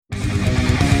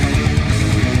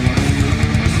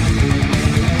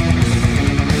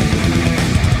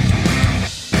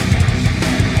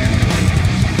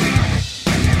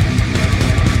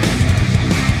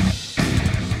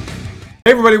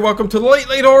Hey everybody, welcome to the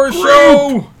Late Horror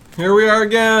Show! Here we are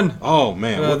again. Oh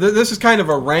man. This is kind of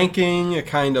a ranking, a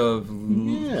kind of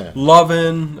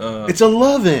lovin'. It's a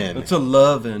lovin'. It's a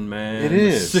lovin', man. It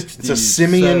is. 60s, it's a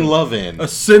Simian lovin'. A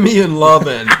Simian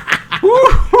lovin'.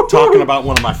 Talking about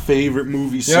one of my favorite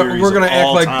movie series. Yeah, we're going to act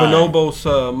like time.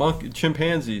 bonobos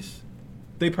chimpanzees.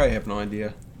 They probably have no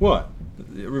idea. What?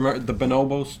 Remember the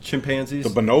bonobos chimpanzees?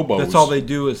 The bonobos. That's all they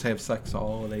do is have sex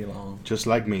all day long. Just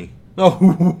like me.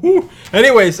 Oh,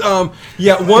 anyways,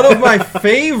 yeah, one of my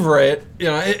favorite,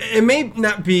 it may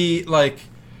not be like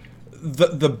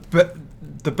the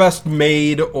best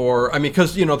made, or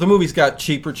because the movies got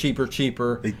cheaper.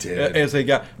 They did as they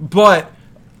got, but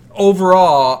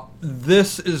overall,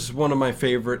 this is one of my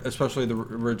favorite, especially the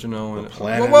original.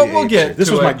 And we'll get. This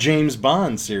to was it. my James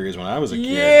Bond series when I was a kid.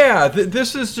 Yeah,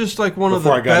 this is just like one of the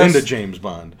best. Before I got into James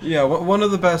Bond. Yeah, one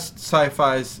of the best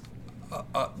sci-fi's.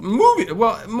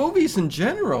 Movies in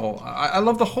general. I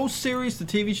love the whole series, the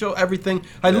TV show, everything.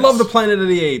 I love the Planet of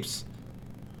the Apes.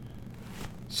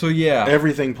 So yeah,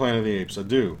 everything Planet of the Apes. I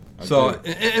do. And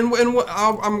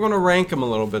I'm going to rank them a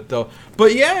little bit though.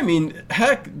 But yeah,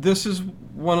 heck, this is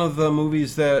one of the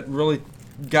movies that really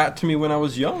got to me when I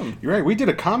was young. You're right. We did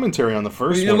a commentary on the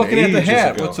first one. You're looking at the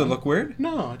hat. Ago. What's it look weird?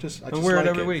 No, I just wear like it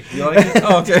every week. You like it?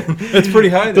 Oh, okay. It's pretty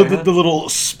high there. The little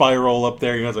spiral up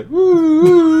there. It's like,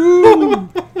 woo.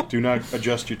 Do not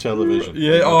adjust your television.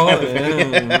 Yeah. Oh,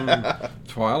 yeah.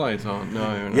 Twilight Zone.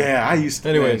 No, you're not. Yeah, I used to.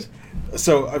 Anyways.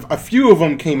 So a few of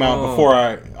them came out before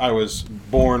I was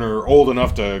born or old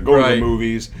enough to go to the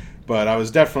movies, but I was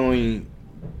definitely,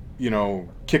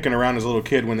 kicking around as a little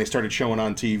kid when they started showing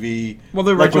on TV. Well,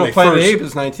 the original Planet of the Apes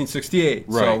is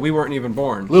 1968, so we weren't even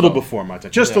born. A little before my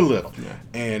time, just a little.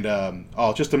 Yeah. And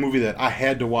just a movie that I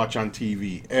had to watch on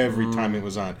TV every time it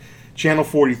was on. Channel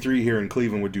 43 here in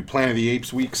Cleveland would do Planet of the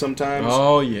Apes week sometimes.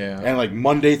 Oh, yeah. And like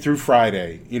Monday through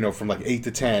Friday, from like 8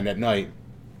 to 10 at night.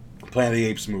 Planet of the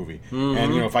Apes movie.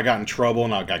 And if I got in trouble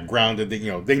and I got grounded,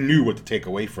 they knew what to take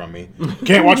away from me.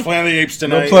 Can't watch Planet of the Apes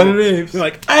tonight. No Planet of the Apes. They're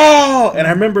like, oh! And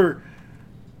I remember,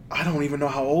 I don't even know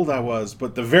how old I was,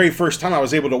 but the very first time I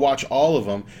was able to watch all of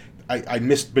them, I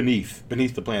missed Beneath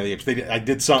the Planet of the Apes. I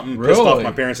did something, pissed off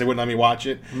my parents, they wouldn't let me watch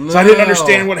it. No. So I didn't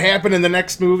understand what happened in the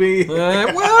next movie. When I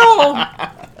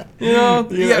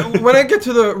get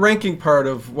to the ranking part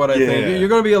of what I think, you're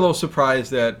going to be a little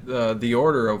surprised at the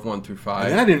order of 1 through 5.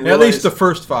 And I didn't realize, at least the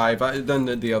first 5, then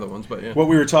the other ones. But yeah, what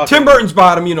we were talking. Tim Burton's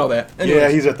bottom, you know that. Anyways. Yeah,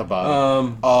 he's at the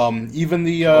bottom. Even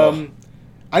the.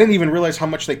 I didn't even realize how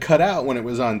much they cut out when it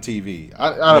was on TV.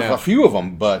 Out of a few of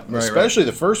them, but especially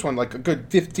the first one, like a good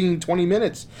 15, 20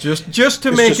 minutes. Just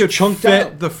to make it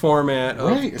fit the format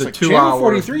of the like 2 Channel hours.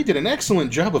 43 did an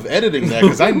excellent job of editing that,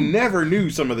 because I never knew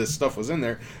some of this stuff was in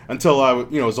there until I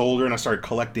was older and I started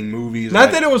collecting movies.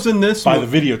 Not that it was in this movie. By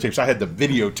the videotapes. I had the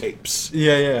videotapes.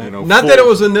 Yeah. Not that it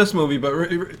was in this movie, but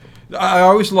I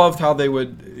always loved how they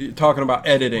would, talking about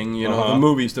editing, the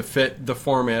movies to fit the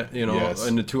format,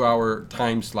 in the 2 hour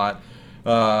time slot.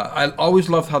 I always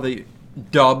loved how they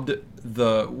dubbed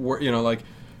the, like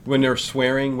when they're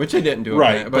swearing, which they didn't do.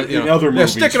 Right, but in other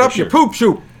movies, stick it up your poop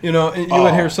shoot, and you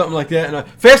would hear something like that. And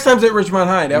Fast Times at Ridgemont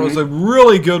High, that was a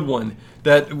really good one,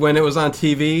 that when it was on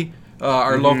TV,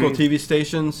 our local TV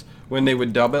stations, when they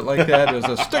would dub it like that, it was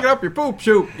a stick it up your poop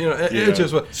shoot. It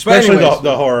just was. Especially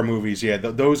the horror movies,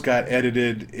 those got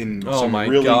edited in some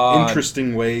really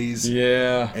interesting ways.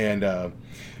 Yeah. And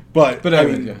but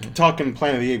talking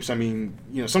Planet of the Apes,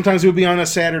 sometimes it would be on a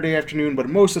Saturday afternoon, but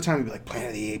most of the time it would be like Planet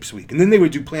of the Apes week, and then they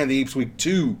would do Planet of the Apes week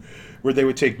 2, where they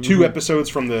would take 2 episodes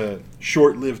from the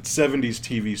short-lived 70s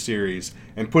TV series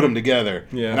and put them together.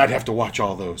 Yeah. And I'd have to watch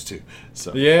all those too. So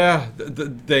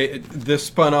this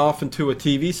spun off into a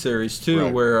TV series too,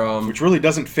 where which really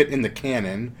doesn't fit in the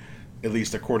canon, at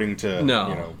least according to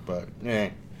but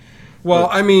Well,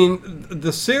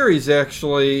 the series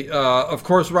actually, of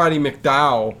course, Roddy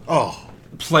McDowall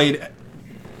played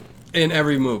in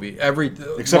every movie,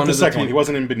 except the second one. He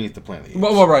wasn't in Beneath the Planet of the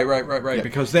Apes. Well, right, yeah.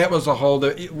 Because that was a whole,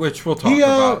 which we'll talk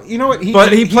about. You know what?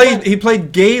 He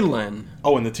played Galen.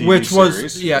 Oh, in the TV which series.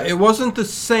 Was it wasn't the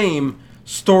same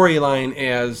storyline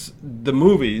as the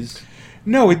movies.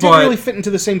 No, it didn't really fit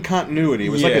into the same continuity. It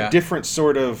was like a different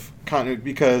sort of continuity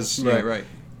because right.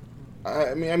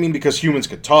 Because humans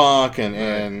could talk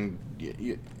and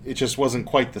it just wasn't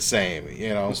quite the same,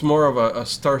 It's more of a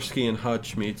Starsky and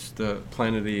Hutch meets the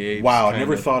Planet of the Apes. Wow, I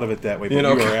never thought of it that way, but you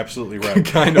are absolutely right.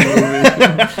 Kind of movie.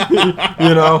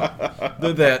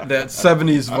 That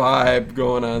 70s vibe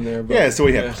going on there. But, so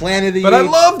we have Planet of the Apes. But I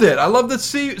loved it. I loved the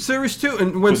series too.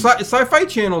 And when Sci-Fi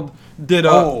Channel did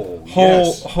a whole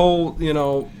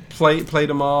played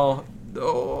them all.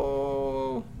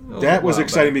 Oh, That was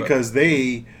exciting because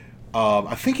they...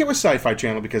 I think it was Sci-Fi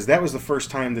Channel because that was the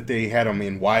first time that they had them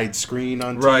in widescreen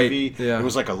on TV. Right, yeah. It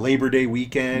was like a Labor Day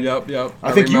weekend. Yep.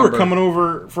 I think you were coming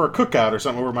over for a cookout or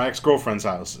something over at my ex-girlfriend's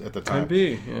house at the time. Could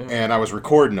be, yeah. And I was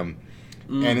recording them.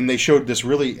 And then they showed this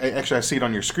really... Actually, I see it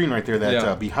on your screen right there,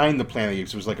 that Behind the Planet of the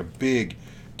Apes, it was like a big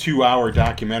 2-hour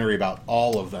documentary about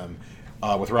all of them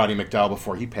with Roddy McDowall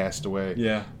before he passed away.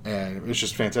 Yeah. And it was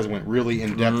just fantastic. It went really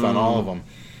in-depth on all of them.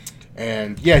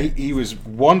 And yeah, he was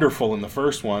wonderful in the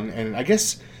first one, and I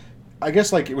guess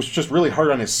like it was just really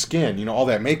hard on his skin, you know, all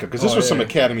that makeup, because this was some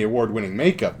Academy Award winning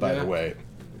makeup, by the way.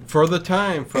 For the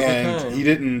time, and he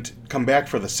didn't come back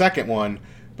for the second one,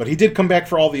 but he did come back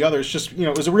for all the others. Just, you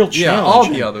know, it was a real challenge. Yeah, all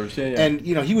the others. Yeah. And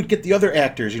you know, he would get the other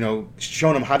actors, you know,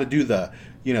 showing them how to do the,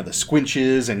 you know, the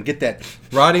squinches and get that.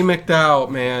 Roddy McDowall,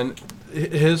 man,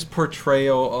 his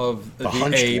portrayal of the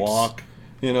hunched apes, walk.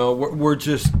 You know, we're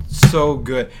just so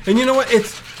good. And you know what?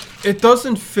 It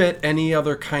doesn't fit any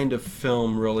other kind of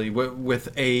film, really, with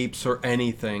apes or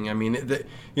anything. I mean,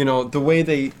 you know, the way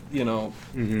they, you know,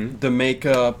 the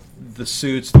makeup, the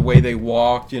suits, the way they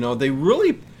walked, you know, they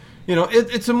really, you know,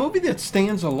 it's a movie that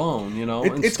stands alone, you know.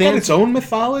 It's got its own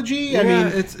mythology. Yeah, I mean,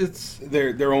 it's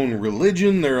their own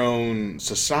religion, their own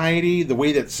society, the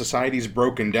way that society's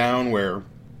broken down, where,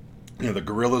 you know, the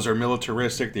gorillas are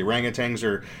militaristic, the orangutans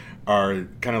are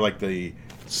kind of like the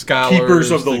scholars,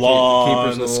 keepers of the law,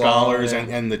 keepers and the scholars,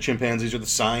 and the chimpanzees are the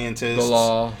scientists. The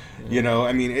law. You know,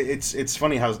 I mean, it's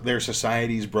funny how their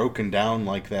society's broken down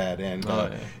like that, and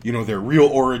you know, their real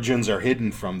origins are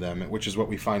hidden from them, which is what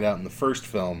we find out in the first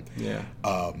film. Yeah.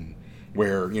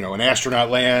 Where, you know, an astronaut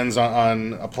lands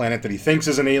on a planet that he thinks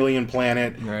is an alien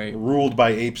planet, ruled by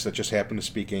apes that just happen to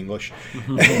speak English.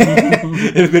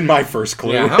 It had been my first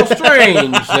clue. Yeah, how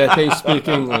strange that they speak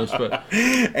English. But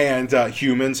and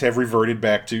humans have reverted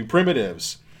back to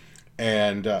primitives.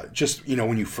 And just, you know,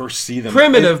 when you first see them...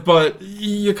 Primitive, but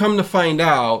you come to find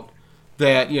out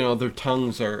that, you know, their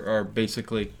tongues are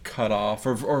basically cut off,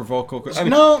 or vocal. I mean,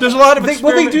 no, there's a lot of they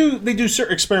do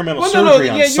certain experimental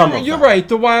surgery on some of them. You're right.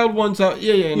 The wild ones out.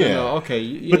 No,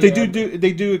 okay. But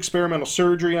they do experimental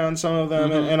surgery on some of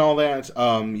them and all that.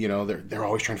 You know, they're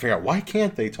always trying to figure out why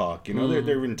can't they talk. You know,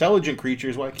 they're intelligent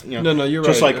creatures. Why? You know, no, you're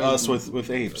just right. Just like us with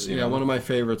apes. You know? One of my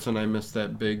favorites, and I missed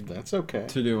that big. That's okay.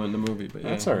 To do in the movie, but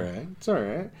that's all right. It's all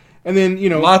right. And then, you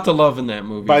know, a lot to love in that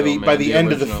movie. By the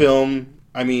end of the film.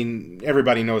 I mean,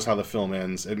 everybody knows how the film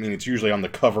ends. I mean, it's usually on the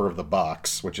cover of the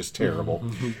box, which is terrible.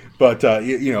 But,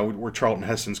 you know, where Charlton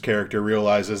Heston's character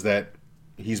realizes that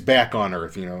he's back on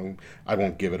Earth, you know. I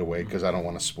won't give it away because I don't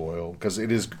want to spoil. Because it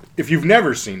is, if you've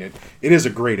never seen it, it is a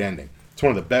great ending. It's one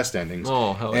of the best endings.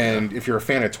 Oh, hell yeah. And if you're a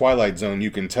fan of Twilight Zone,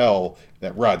 you can tell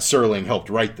that Rod Serling helped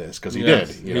write this because he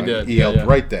did. You know, he did. He helped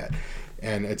write that.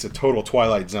 And it's a total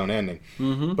Twilight Zone ending.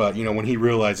 But, you know, when he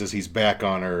realizes he's back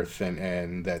on Earth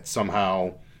and that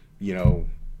somehow, you know,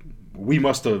 we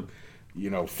must have,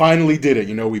 you know, finally did it.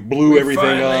 You know, we blew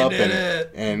everything up.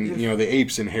 And you know, the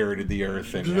apes inherited the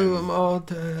Earth. And blew them all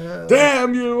to hell.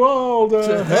 Damn you all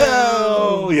to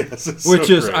hell. Yes.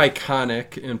 Which is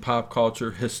iconic in pop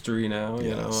culture history now.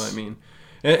 You know, I mean.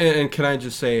 And can I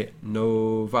just say,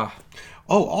 Nova.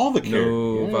 Oh, all the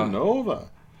characters. Yeah, Nova.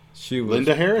 She was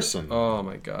Linda Harrison. Oh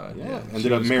my God! Yeah,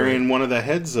 ended up marrying one of the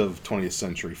heads of 20th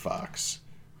Century Fox.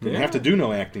 Didn't have to do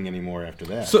no acting anymore after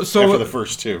that. So after the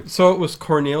first two. So it was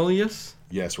Cornelius.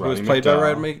 Yes, Roddy McDowall. Who was played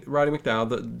by Roddy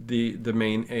McDowall, the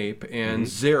main ape, and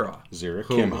Zira.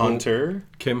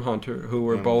 Kim Hunter, who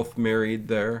were both married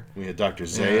there. We had Dr.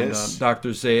 Zayas. Dr.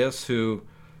 Zayas, who,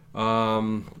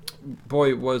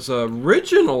 was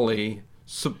originally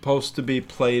supposed to be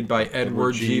played by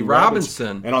Edward G.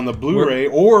 Robinson. And on the Blu-ray,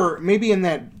 or maybe in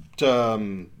that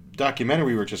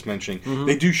documentary we were just mentioning,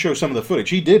 they do show some of the footage.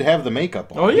 He did have the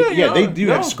makeup on. Oh yeah, they do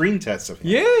have screen tests of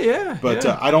him. Yeah. But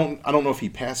I don't know if he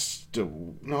passed.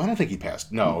 No, I don't think he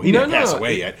passed. No, he didn't pass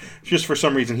away yet. Just for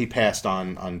some reason he passed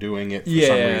on doing it for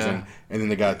some reason. And then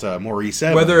they got Maurice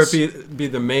Evans. Whether it be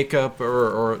the makeup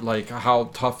or like how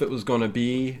tough it was going to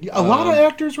be. A lot of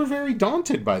actors were very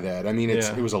daunted by that. I mean,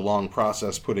 it was a long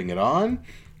process putting it on,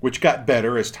 which got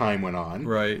better as time went on.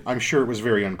 Right. I'm sure it was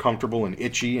very uncomfortable and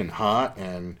itchy and hot,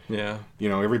 and you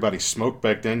know, everybody smoked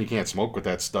back then. You can't smoke with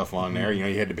that stuff on there. You know,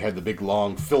 you had to have the big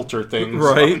long filter things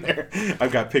on there.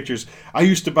 I've got pictures. I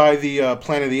used to buy the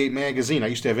Planet of the Apes magazine. I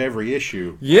used to have every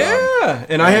issue. Yeah,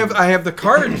 and I have the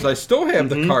cards. I still have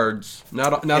the cards.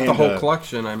 Not the whole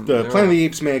collection. The Planet of the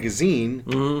Apes magazine,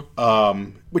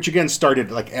 which again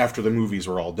started like after the movies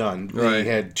were all done. They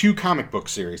had 2 comic book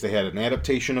series. They had an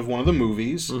adaptation of one of the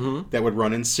movies that would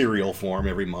run in serial form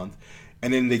every month.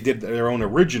 and then they did their own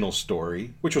original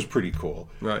story, which was pretty cool.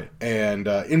 Right. And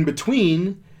in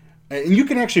between, and you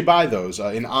can actually buy those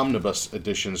in omnibus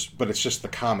editions, but it's just the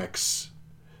comics.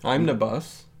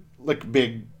 Omnibus? Like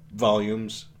big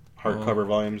volumes, hardcover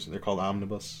volumes. They're called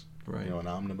omnibus. Right. An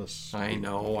omnibus. I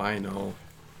know.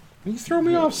 You throw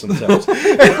me off sometimes.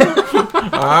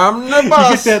 Omnibus.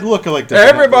 You get that look like that.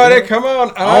 Everybody, come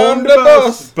on,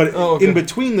 omnibus. But in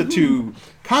between the two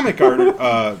comic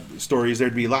stories,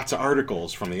 there'd be lots of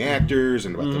articles from the actors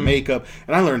and about the makeup,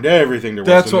 and I learned everything there was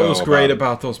to know. That's what was great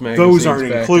about those magazines. Those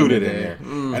aren't included in there,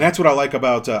 and that's what I like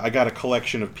about. I got a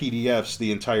collection of PDFs,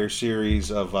 the entire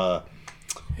series of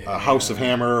House of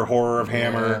Hammer, Horror of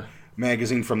Hammer.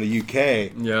 Magazine from the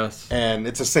UK. Yes. And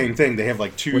it's the same thing. They have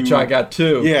like 2... Which I got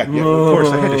too. Yeah, of course.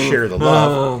 I had to share the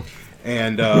love.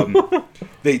 And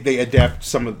they adapt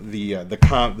some of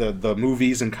the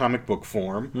movies in comic book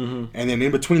form. Mm-hmm. And then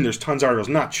in between, there's tons of articles,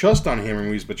 not just on Hammer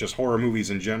movies, but just horror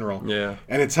movies in general. Yeah.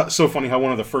 And it's so funny how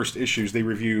one of the first issues, they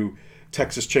review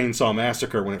Texas Chainsaw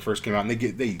Massacre when it first came out.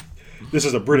 And this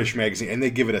is a British magazine, and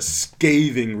they give it a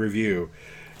scathing review.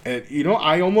 And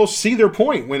I almost see their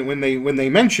point when they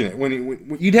mention it.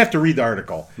 When you'd have to read the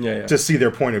article to see their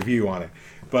point of view on it.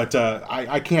 But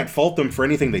I can't fault them for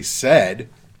anything they said.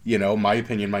 My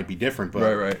opinion might be different,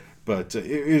 but right. But it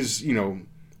is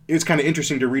it's kind of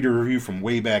interesting to read a review from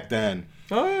way back then.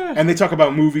 Oh yeah. And they talk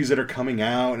about movies that are coming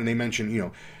out, and they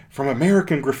mention from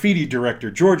American graffiti director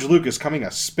George Lucas coming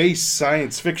a space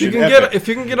science fiction epic. If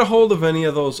you can get a hold of any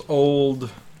of those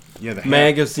old. Yeah, the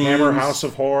magazines, Hammer House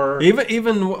of Horror.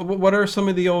 Even what are some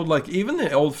of the old even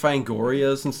the old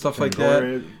Fangorias and stuff like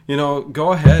that?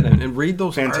 Go ahead and read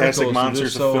those. Fantastic articles.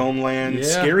 Monsters of Filmland. Yeah.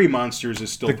 Scary Monsters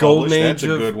is still the published. Golden Age That's a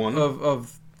good one.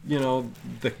 Of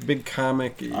the big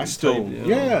comic. It's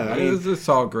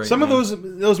all great. Some of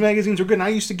those magazines are good. And I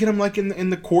used to get them like in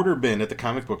the quarter bin at the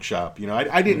comic book shop.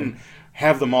 I didn't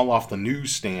have them all off the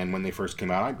newsstand when they first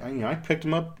came out. I picked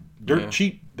them up dirt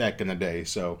cheap back in the day.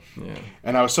 So,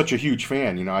 and I was such a huge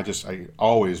fan. I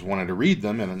always wanted to read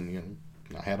them, and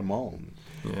I had them all.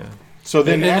 Yeah. So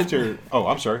then after,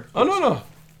 I'm sorry. Oh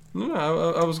no,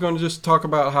 I was going to just talk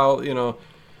about how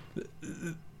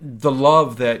the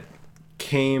love that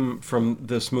came from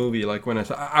this movie. Like when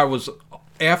I was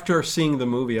after seeing the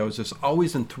movie, I was just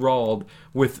always enthralled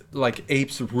with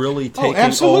apes really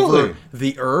taking over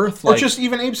the earth, or just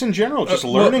even apes in general, just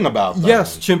learning about them.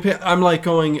 Yes, chimpanzee. I'm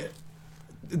going.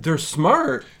 They're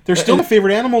smart. They're still my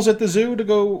favorite animals at the zoo to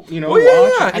go. Watch.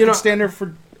 I could stand there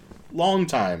for long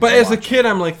time. But as a kid,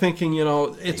 I'm thinking,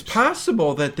 it's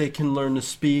possible that they can learn to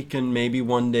speak and maybe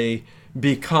one day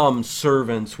become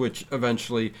servants, which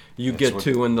eventually you get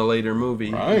to in the later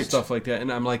movie and stuff like that.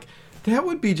 And I'm like. That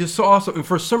would be just so awesome. And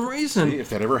for some reason...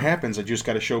 if that ever happens, I just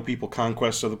got to show people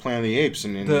Conquest of the Planet of the Apes.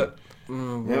 And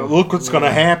look what's going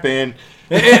to happen.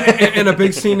 And a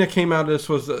big scene that came out of this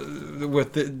was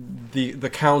with the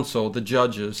council, the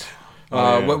judges.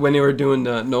 When they were doing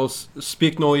the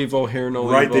speak no evil, hear no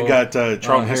evil. Right, they got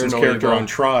Charlton Heston's character on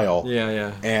trial.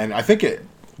 Yeah. And I think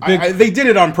they did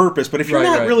it on purpose, but if you're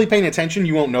not really paying attention,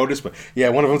 you won't notice. But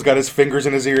one of them's got his fingers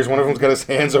in his ears, one of them's got his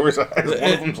hands over his eyes. One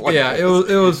of them's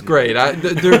it was great.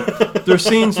 There's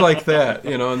scenes like that,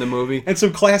 in the movie, and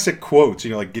some classic quotes.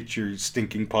 Like "Get your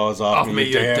stinking paws off me,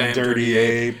 you damn dirty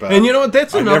ape." And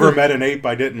that's I've never met an ape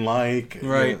I didn't like.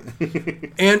 Right.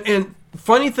 and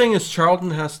funny thing is, Charlton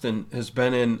Heston has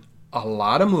been in a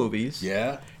lot of movies.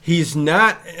 Yeah. He's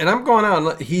not, and I'm going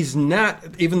on, he's not,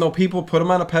 even though people put him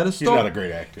on a pedestal. He's not a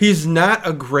great actor. He's not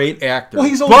a great actor. Well,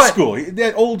 he's old school.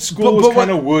 That old school was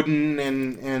kind of wooden,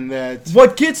 and that...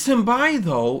 What gets him by,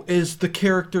 though, is the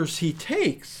characters he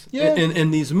takes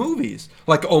in these movies.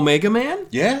 Like Omega Man.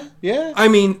 Yeah. I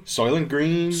mean... Soylent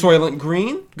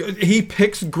Green. He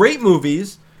picks great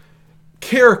movies,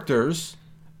 characters,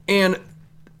 and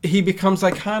he becomes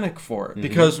iconic for it.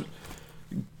 Because,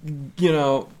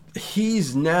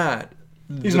 he's not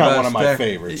one of my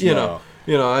favorites. He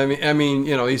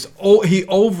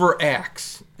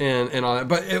overacts and all that,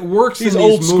 but it works. He's in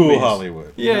old these school movies.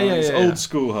 Hollywood. He's old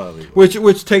school Hollywood.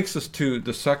 Which takes us to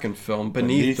the second film,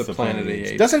 Beneath the Planet of the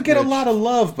Apes. Doesn't get a lot of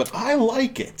love, but I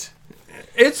like it.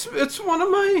 It's one of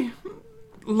my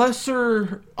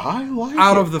lesser.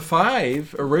 Out of the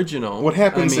 5 original. What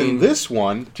happens in this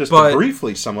one, just to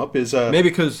briefly sum up, is maybe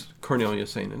because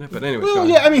Cornelius ain't in it, but anyway.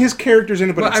 Well, his character's in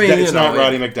it, but it's not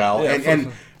Roddy McDowall,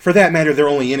 and for that matter, they're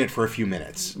only in it for a few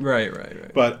minutes. Right.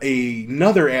 But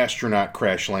another astronaut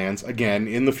crash lands again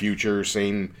in the future,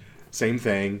 same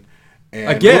thing. And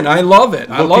again, I love it.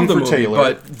 I love the movie, Taylor.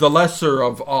 But the lesser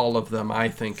of all of them, I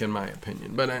think, in my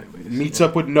opinion. But anyways, meets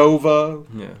up with Nova.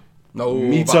 Yeah.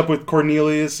 meets up with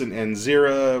Cornelius and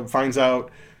Zira, finds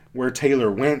out where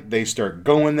Taylor went. They start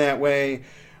going that way.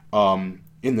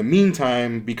 In the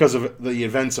meantime, because of the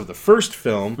events of the first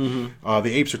film,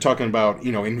 the apes are talking about,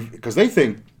 because they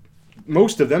think,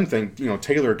 most of them think,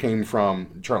 Taylor came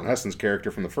from, Charlton Heston's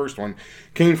character from the first one,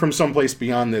 came from someplace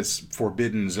beyond this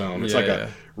forbidden zone. It's a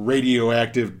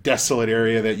radioactive, desolate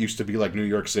area that used to be like New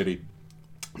York City.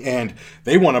 And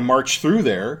they want to march through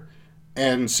there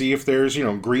and see if there's,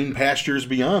 green pastures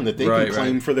beyond that they can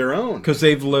claim for their own. Because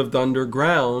they've lived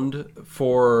underground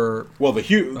for... Well,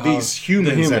 these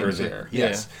humans that are there,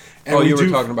 yes. Yeah. And you were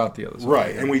talking about the others.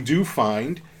 Right, and we do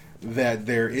find that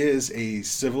there is a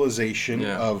civilization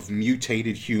of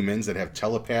mutated humans that have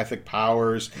telepathic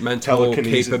powers, mental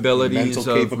capabilities,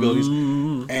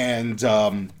 and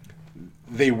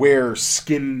they wear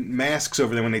skin masks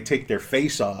over them when they take their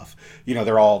face off.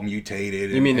 They're all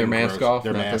mutated. You mean their mask off?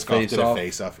 Their mask off to their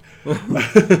face off.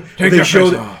 Take their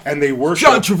face off. And they worship...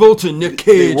 John Travolta, Nick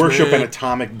Cage, they worship an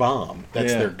atomic bomb.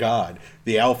 That's their god.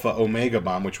 The Alpha Omega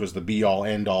bomb, which was the be-all,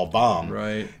 end-all bomb.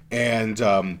 Right. And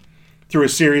through a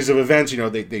series of events,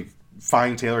 they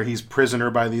find Taylor. He's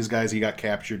prisoner by these guys. He got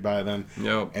captured by them.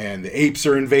 Yep. And the apes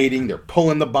are invading. They're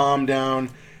pulling the bomb down.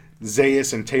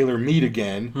 Zeus and Taylor meet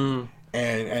again.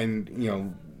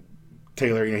 And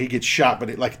Taylor, he gets shot,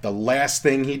 but the last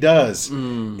thing he does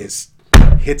is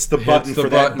hits the button for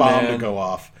that bomb to go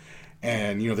off.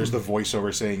 And, there's the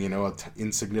voiceover saying, an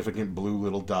insignificant blue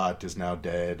little dot is now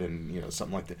dead, and,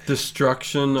 something like that.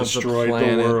 Destruction of the planet. Destroyed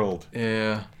the world.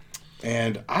 Yeah.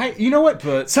 And you know what?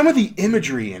 But some of the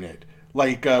imagery in it,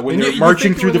 like when they're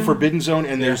marching through the Forbidden Zone,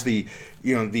 and there's the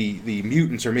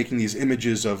mutants are making these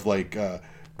images of,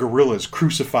 gorillas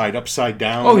crucified upside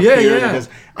down. Oh, yeah.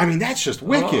 I mean, that's just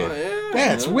wicked.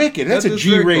 That's wicked. That's a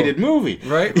G-rated movie.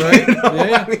 Right.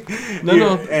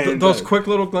 Those quick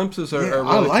little glimpses are really cool.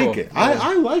 I like it. Yeah.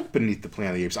 I like Beneath the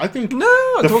Planet of the Apes. I think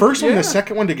the first one and the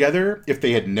second one together, if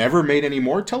they had never made any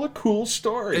more, tell a cool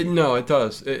story. It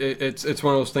does. It's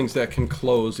one of those things that can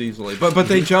close easily. But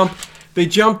they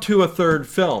jump to a third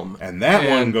film. And that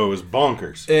one goes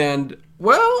bonkers. And,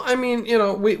 well, I mean,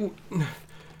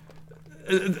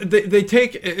 They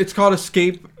take, it's called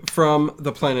Escape from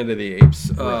the Planet of the Apes,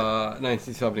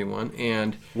 1971,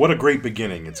 and what a great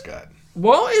beginning it's got.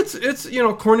 Well, it's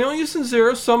Cornelius and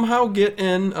Zira somehow get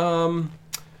in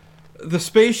the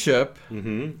spaceship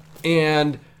and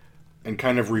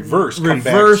kind of come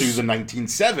back to the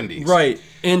 1970s, right,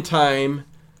 in time.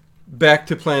 Back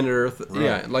to planet Earth,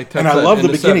 like and I love the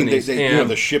beginning.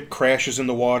 The ship crashes in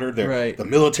the water. The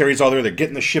military's all there. They're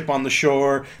getting the ship on the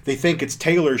shore. They think it's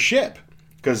Taylor's ship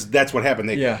because that's what happened.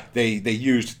 They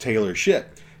used Taylor's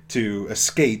ship to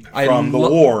escape from the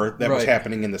war that was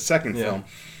happening in the second film.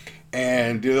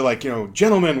 And they're like,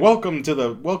 gentlemen, welcome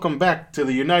back to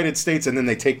the United States. And then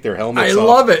they take their helmets off. I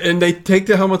love it. And they take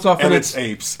the helmets off. And it's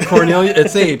apes.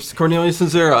 It's apes. Cornelius and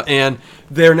Zira. And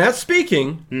they're not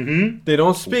speaking. Mm-hmm. They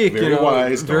don't speak. Very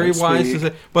wise.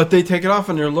 But they take it off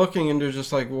and they're looking and they're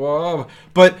just like, whoa.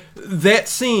 But that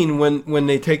scene when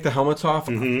they take the helmets off,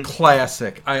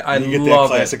 classic. I love it. You get that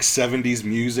classic 70s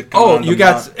music.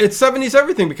 It's 70s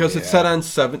everything because it's set on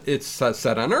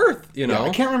set on Earth. I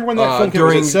can't remember when that film came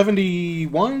out. Was it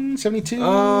 71, 72?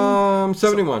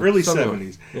 71. Early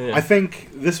 70s. Yeah. I think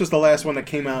this was the last one that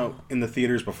came out in the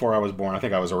theaters before I was born. I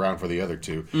think I was around for the other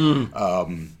two.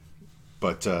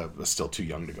 But was still too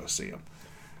young to go see them.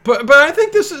 But I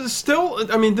think this is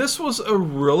still... I mean, this was a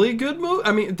really good movie.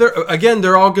 I mean,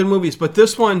 they're all good movies, but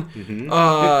this one... it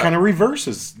kind of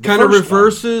reverses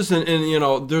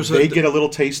and there's They get a little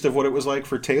taste of what it was like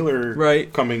for Taylor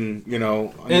coming,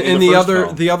 and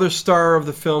the other star of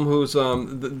the film who's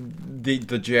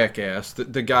the jackass,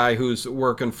 the guy who's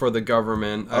working for the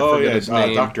government. I forget his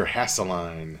name. Dr.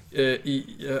 Hasseline.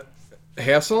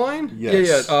 Hasseline?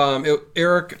 Yes.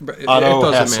 Eric.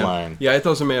 Otto Hasseline. Yeah, it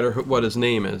doesn't matter what his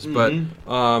name is, but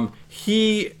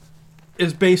he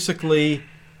is basically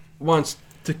wants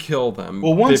to kill them.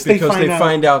 Well, once they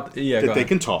find out that they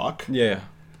can talk. Yeah.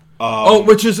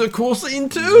 Which is a cool scene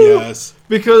too. Yes.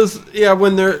 Because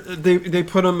when they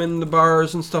put them in the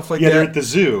bars and stuff like that. Yeah, they're at the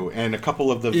zoo, and a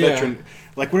couple of the veteran.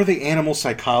 Like, what are they, animal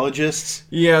psychologists?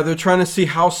 Yeah, they're trying to see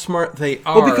how smart they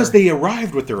are. Well, because they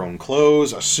arrived with their own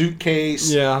clothes, a suitcase.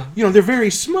 Yeah. They're very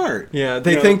smart. Yeah,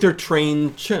 they think they're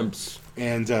trained chimps.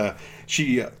 And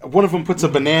one of them puts a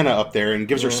banana up there and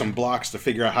gives her some blocks to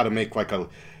figure out how to make, like, a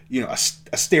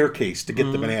staircase to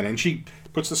get the banana. And she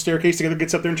puts the staircase together,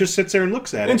 gets up there, and just sits there and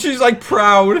looks at it. And she's, like,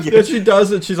 proud that she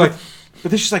does it. She's like... But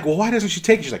then she's like, well, why doesn't she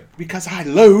take it? She's like, because I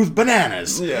loathe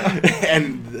bananas. Yeah.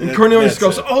 and Cornelius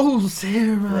goes, oh,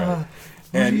 Sarah. Right.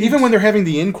 And even when they're having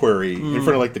the inquiry in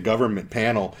front of like the government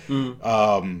panel,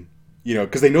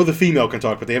 because they know the female can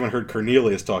talk, but they haven't heard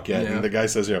Cornelius talk yet. Yeah. And the guy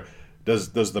says,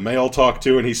 does the male talk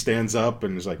too? And he stands up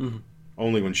and is like,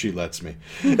 only when she lets me.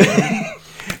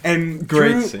 And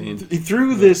great scene.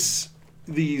 Through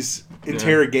these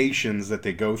interrogations that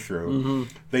they go through,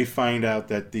 they find out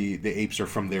that the apes are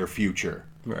from their future.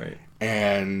 Right.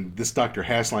 And this Dr.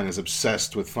 Hassline is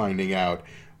obsessed with finding out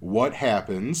what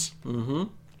happens.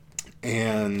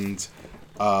 And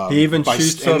he even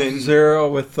shoots up Zero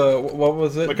with what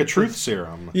was it? Like a truth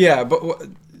serum. Yeah, but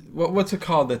what's it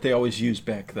called that they always used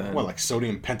back then? Well, like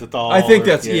sodium pentothal. I think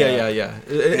that's yeah.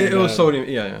 It was sodium.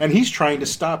 Yeah. And he's trying to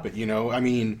stop it. I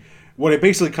mean, what it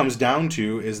basically comes down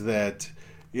to is that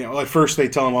at first they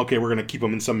tell him, okay, we're going to keep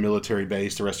them in some military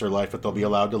base the rest of their life, but they'll be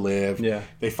allowed to live. Yeah.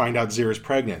 They find out Zira's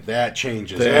pregnant. That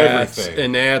changes everything.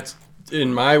 And that's,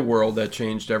 in my world, that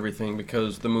changed everything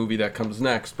because the movie that comes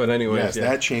next. But anyways,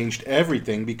 that changed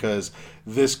everything because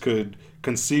this could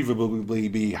conceivably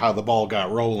be how the ball got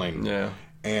rolling. Yeah.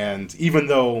 And even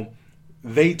though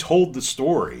they told the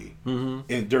story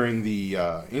during the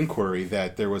inquiry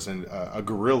that there was a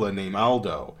gorilla named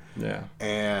Aldo. Yeah.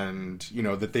 And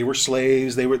that they were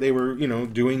slaves, they were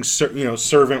doing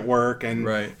servant work,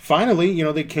 and finally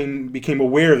they became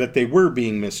aware that they were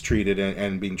being mistreated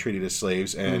and being treated as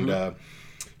slaves, and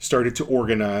started to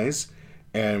organize.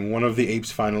 And one of the apes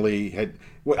finally had,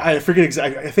 I forget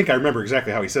exactly, I think I remember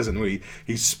exactly how he says it in the movie.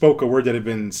 He spoke a word that had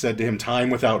been said to him time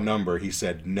without number. He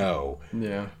said no.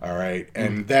 Yeah. All right.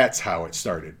 And that's how it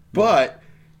started. But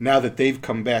now that they've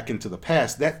come back into the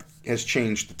past, that has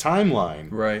changed the timeline.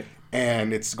 Right.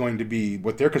 And it's going to be,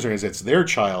 what they're concerned is it's their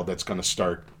child that's going to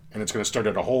start, and it's going to start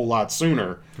at a whole lot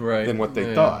sooner than what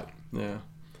they thought. Yeah.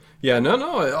 Yeah,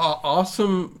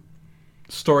 awesome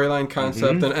storyline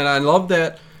concept. And I love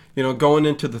that, going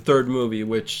into the third movie,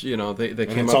 which, they came up with the whole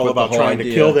idea. It's all about trying to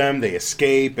kill them, they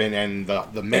escape, and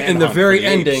the man. And the very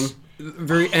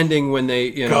ending when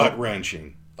they,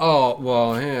 gut-wrenching. Oh,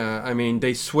 well, yeah. I mean,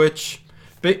 they switch.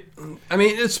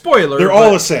 It's spoiler. They're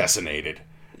all assassinated.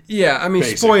 Yeah, I mean,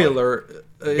 basically. Spoiler.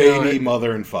 Baby,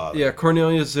 mother, and father. Yeah,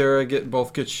 Cornelius Zira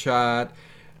both get shot.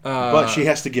 But she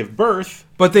has to give birth.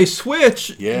 But they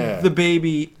switch the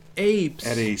baby apes.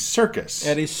 At a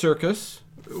circus.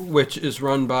 Which is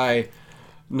run by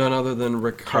none other than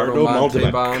Ricardo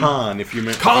Montalban. Khan, if you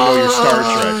know your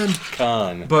Star Trek.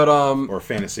 Khan. But, or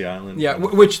Fantasy Island. Yeah,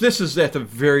 which this is at the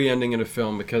very ending of the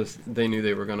film because they knew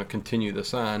they were going to continue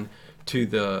this on to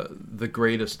the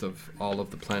greatest of all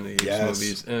of the Planet of the Apes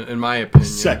movies, in my opinion.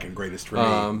 Second greatest for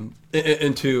me.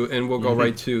 And we'll go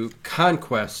right to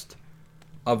Conquest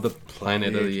of the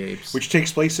Planet of the Apes, which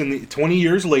takes place 20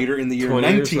 years later in the year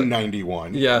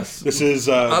 1991. Yes, this is.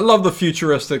 I love the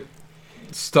futuristic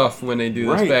stuff when they do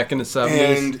this back in the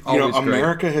 70s. And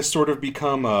America has sort of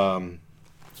become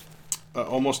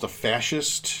almost a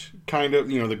fascist kind of.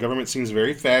 The government seems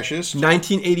very fascist.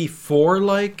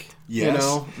 1984,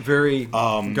 yes, very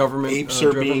government. Apes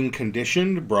are being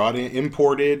conditioned, brought in,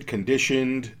 imported,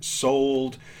 conditioned,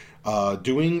 sold.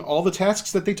 Doing all the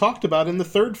tasks that they talked about in the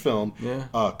third film.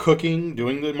 Yeah. Cooking,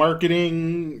 doing the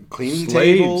marketing, cleaning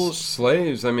tables.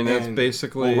 Slaves. I mean, that's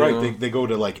basically... Well, right. They go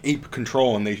to, ape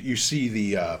control, and you see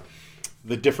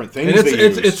the different things and they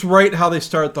use. It's right how they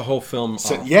start the whole film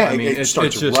off. It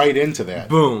starts right into that.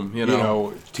 Boom,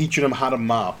 teaching them how to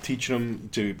mop,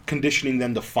 conditioning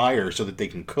them to fire so that they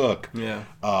can cook. Yeah.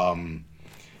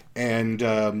 And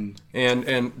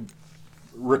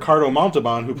Ricardo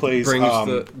Montalban, who plays brings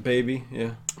the baby.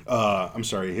 Yeah. I'm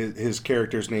sorry. His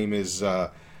character's name is.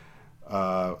 Why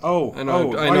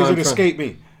does it escape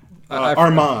me?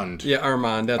 Armand. Yeah,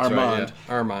 Armand. That's Armand. Right.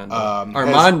 Yeah.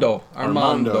 Armand.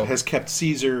 Armando has kept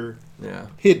Caesar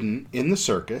hidden in the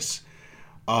circus,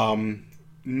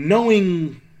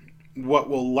 knowing what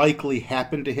will likely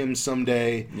happen to him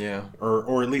someday. Yeah.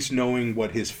 Or at least knowing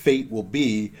what his fate will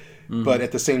be. But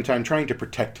at the same time, trying to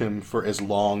protect him for as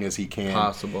long as he can.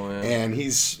 Possible, yeah. And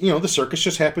he's, the circus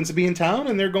just happens to be in town,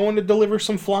 and they're going to deliver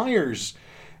some flyers.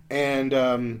 And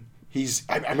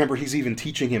I remember he's even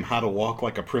teaching him how to walk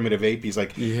like a primitive ape. He's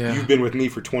like, you've been with me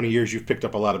for 20 years, you've picked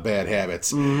up a lot of bad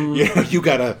habits. You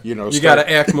gotta, You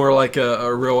gotta act more like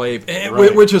a real ape.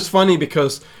 Right. Which is funny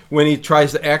because when he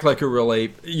tries to act like a real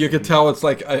ape, you could tell it's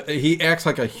like he acts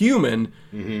like a human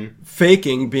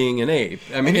faking being an ape.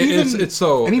 I mean, it's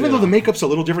so... And even though the makeup's a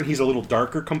little different, he's a little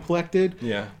darker complected.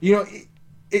 Yeah.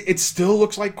 It still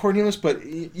looks like Cornelius, but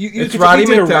it's Roddy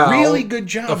did McDowell, a really good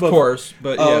job, of course,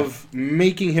 but of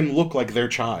making him look like their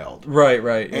child. Right.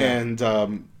 Yeah. And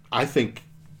I think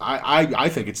I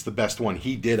think it's the best one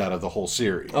he did out of the whole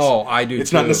series. Oh, I do.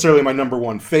 It's not necessarily my number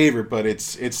one favorite, but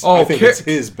it's. I think it's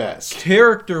his best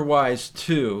character-wise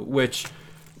too. Which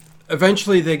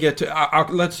eventually they get to.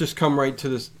 Let's just come right to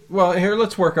this. Well, here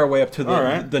let's work our way up to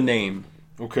the name.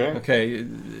 Okay. Okay.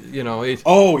 You know.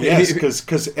 Yes,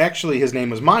 because actually his name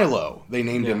was Milo. They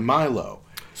named him Milo.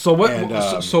 So what?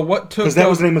 What took? Because that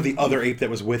was the name of the other ape that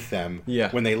was with them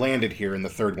when they landed here in the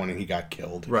third one, and he got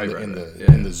killed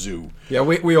in the zoo. Yeah,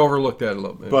 we overlooked that a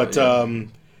little bit. But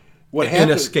what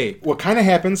happened? Escape. What kind of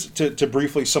happens to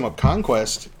briefly sum up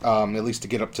Conquest, at least to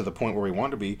get up to the point where we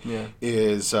want to be,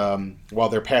 is while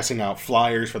they're passing out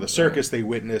flyers for the circus, they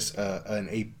witness an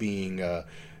ape being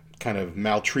kind of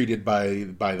maltreated by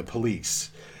the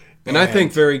police. And I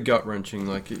think very gut-wrenching,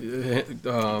 like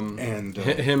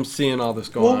him seeing all this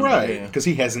going on. Well, right, because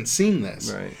he hasn't seen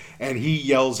this. Right. And he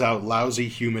yells out, "Lousy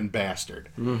human bastard."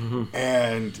 Mm-hmm.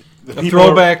 And a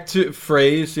throwback to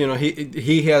phrase, you know,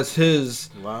 he has his,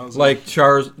 lousy. Like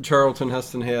Charlton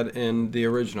Heston had in the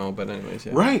original, but anyways.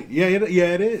 Yeah. Right, yeah,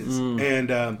 it is.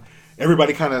 And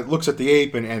everybody kind of looks at the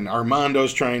ape, and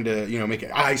Armando's trying to, make it.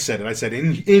 I said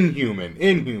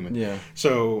inhuman. Yeah.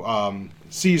 So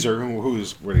Caesar,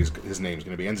 who's his name's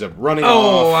going to be, ends up running off.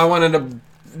 Oh, I wanted to.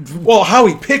 Well, how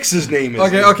he picks his name is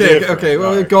okay.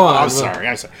 Well, right. Go on. I'm sorry.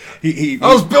 I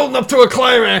was building up to a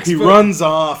climax. He runs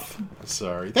off.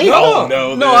 Sorry, they all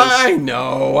know this. No, I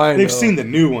know. They've seen the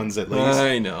new ones at least.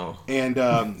 I know. And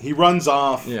he runs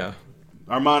off. Yeah.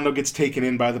 Armando gets taken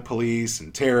in by the police,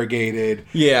 interrogated.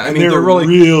 Yeah, and they're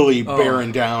really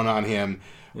bearing down on him.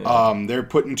 Yeah. They're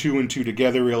putting two and two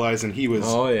together, realizing he was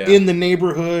in the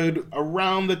neighborhood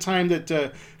around the time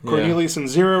that Cornelius and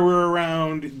Zero were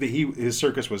around. His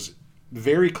circus was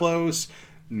very close.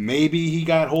 Maybe he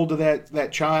got hold of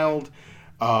that child.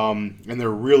 And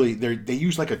they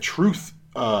use like a truth.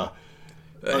 Some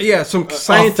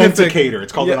scientific authenticator.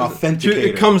 It's called an authenticator.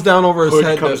 It comes down over his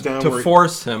head to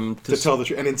force him to tell the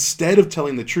truth. And instead of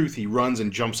telling the truth, he runs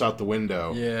and jumps out the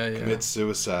window. Commits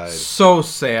suicide. So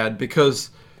sad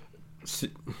because,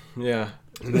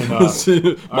 And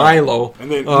then, Milo.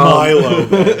 And then Milo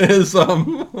is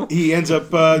he ends up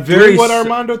doing what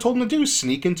Armando told him to do: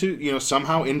 sneak into,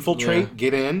 somehow infiltrate,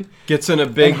 get in, gets in a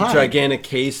big gigantic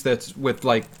case that's with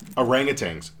like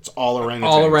orangutans. It's all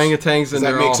orangutans. And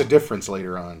that makes a difference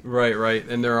later on. Right,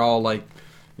 and they're all like,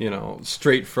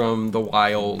 straight from the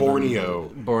wild.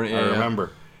 Borneo. I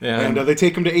remember. Yeah. And they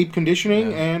take him to ape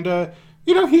conditioning, and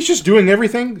he's just doing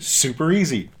everything super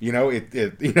easy.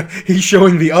 He's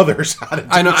showing the others how to do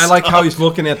I know. stuff. I like how he's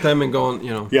looking at them and going,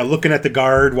 Yeah, looking at the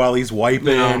guard while he's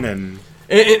wiping and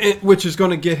which is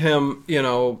going to get him,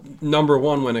 number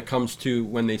one when it comes to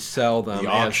when they sell them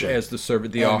as the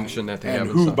service, the auction that they have. And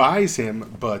who buys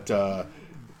him? But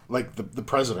like the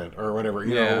president or whatever,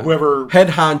 whoever head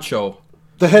honcho,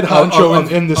 the head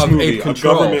honcho in this movie, a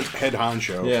government head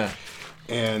honcho. Yeah,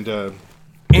 and.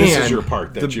 This is your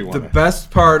part that you want. The best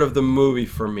part of the movie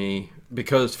for me,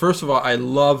 because first of all, I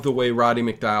love the way Roddy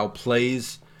McDowall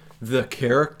plays the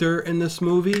character in this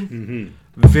movie. Mm-hmm.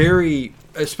 Very,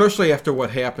 especially after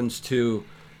what happens to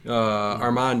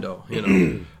Armando,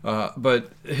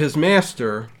 but his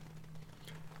master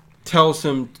tells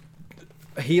him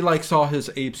he likes all his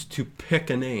apes to pick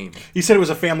a name. He said it was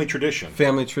a family tradition.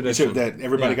 He said that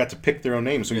everybody got to pick their own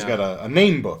name, so he's got a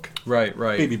name book. Right.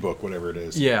 Baby book, whatever it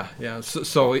is. Yeah.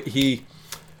 So he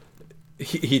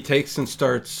takes and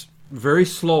starts very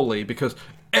slowly, because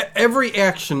every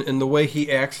action and the way he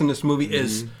acts in this movie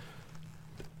is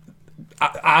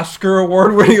Oscar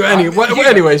award winning.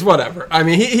 Anyways, whatever. I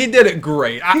mean, he did it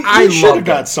great. He should have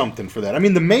got something for that. I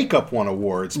mean, the makeup won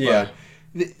awards, but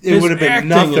it would have been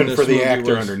nothing for the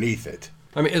actor underneath it.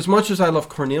 I mean, as much as I love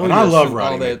Cornelius, and I love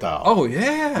Roddy McDowall. Oh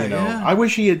yeah, I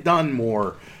wish he had done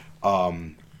more. I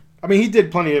mean, he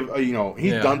did plenty of.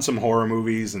 He'd done some horror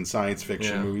movies and science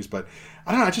fiction movies, but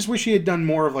I don't know. I just wish he had done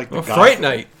more of like the Fright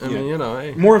Night. I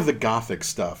mean, more of the gothic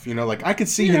stuff. Like I could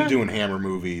see him doing Hammer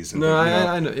movies. And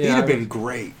I know. He'd have been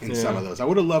great in some of those. I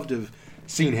would have loved to have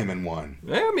seen him in one.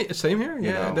 Yeah, I mean, same here.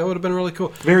 Yeah, that would have been really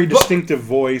cool. Very distinctive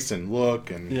voice and look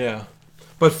and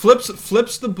But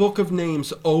flips the book of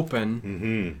names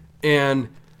open, and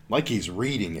like he's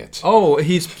reading it. Oh,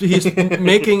 he's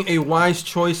making a wise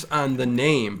choice on the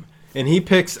name, and he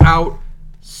picks out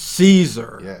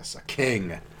Caesar. Yes, a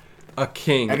king.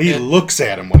 And he looks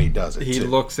at him when he does it. He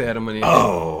looks at him when he.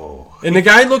 Oh. And the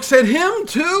guy looks at him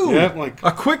too. Yeah, like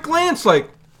a quick glance, like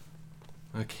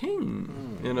a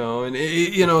king. And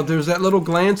there's that little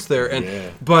glance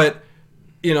there, but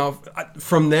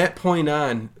from that point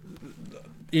on.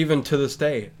 Even to this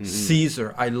day,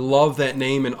 Caesar. I love that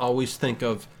name and always think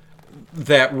of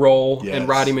that role, and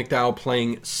Roddy McDowall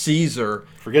playing Caesar.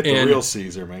 Forget the real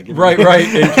Caesar, man. Right.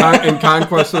 In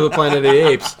Conquest of the Planet of the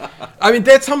Apes. I mean,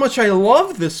 that's how much I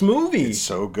love this movie. It's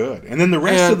so good. And then the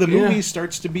rest of the movie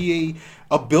starts to be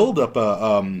a build-up.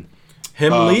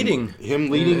 Him leading.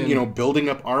 Building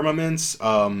up armaments.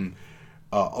 What'll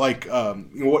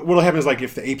happen is, like,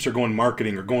 if the apes are going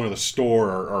marketing or going to the store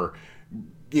or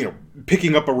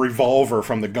picking up a revolver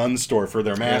from the gun store for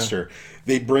their master,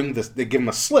 they give them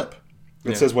a slip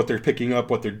that says what they're picking up,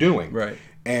 what they're doing. Right.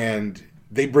 And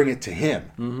they bring it to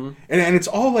him. Mm-hmm. And it's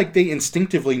all like they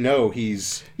instinctively know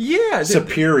he's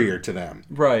superior to them.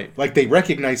 Right. Like, they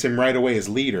recognize him right away as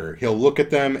leader. He'll look at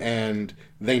them and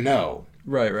they know.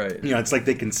 Right. It's like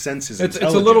they can sense his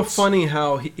intelligence. It's a little funny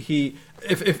how he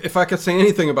if I could say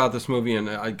anything about this movie,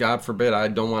 and God forbid I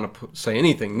don't want to say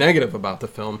anything negative about the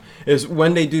film, is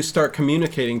when they do start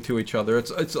communicating to each other,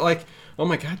 it's like, oh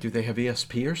my God, do they have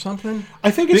ESP or something?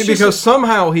 I think it's because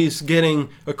somehow he's getting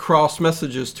across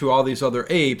messages to all these other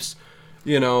apes,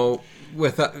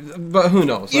 with that, but who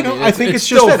knows? I think it's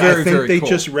just that I think they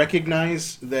just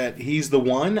recognize that he's the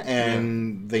one,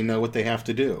 and they know what they have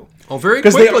to do. Oh, very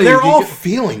quickly. Because they're all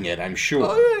feeling it, I'm sure.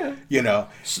 Oh, yeah.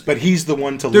 But he's the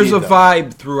one to lead them. There's a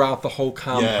vibe throughout the whole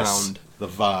compound. Yes, the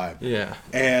vibe. Yeah.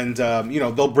 And,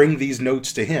 they'll bring these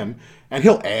notes to him, and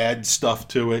he'll add stuff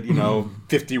to it,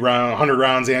 50 rounds, 100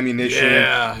 rounds ammunition,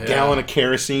 gallon of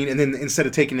kerosene, and then instead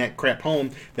of taking that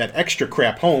extra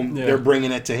crap home, they're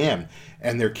bringing it to him.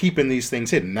 And they're keeping these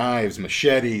things hidden. Knives,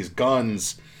 machetes,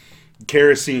 guns,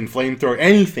 kerosene, flamethrower,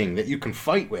 anything that you can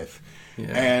fight with. Yeah.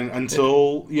 And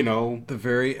until, the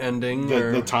very ending.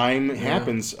 The time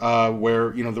happens where,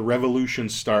 the revolution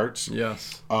starts.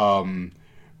 Yes.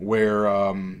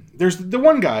 Where there's the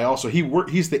one guy also.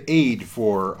 He's the aide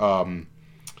for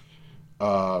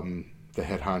the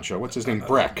head honcho. What's his name?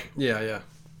 Breck. Yeah.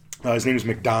 His name is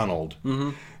McDonald. Mm-hmm.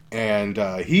 And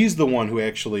he's the one who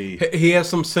actually he has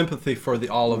some sympathy for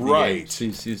all of the apes.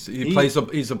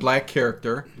 He's a black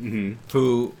character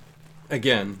who,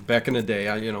 again, back in the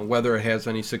day, whether it has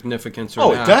any significance or not.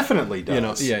 Oh, it definitely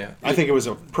does. Yeah. I think it was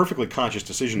a perfectly conscious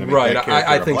decision to make that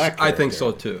character a black character. I think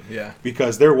so too. Yeah,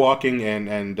 because they're walking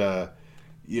and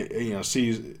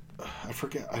sees. I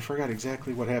forgot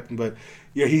exactly what happened, but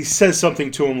he says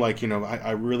something to him like,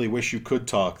 I really wish you could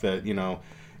talk. That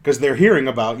because they're hearing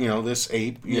about, this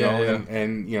ape,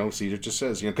 and Caesar just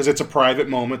says, because it's a private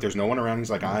moment. There's no one around. He's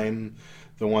like, I'm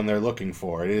the one they're looking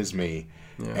for. It is me.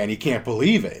 Yeah. And he can't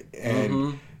believe it.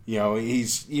 And,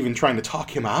 he's even trying to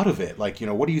talk him out of it. Like,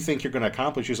 what do you think you're going to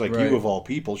accomplish? He's like, you of all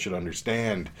people should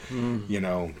understand,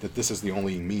 that this is the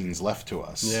only means left to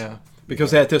us. Yeah.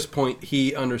 Because at this point,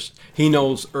 he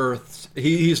knows Earth's...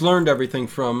 He's learned everything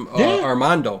from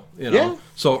Armando, Yeah.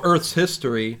 So Earth's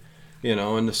history...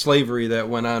 and the slavery that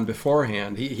went on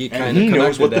beforehand. He kind of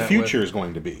knows what the future is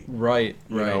going to be. Right.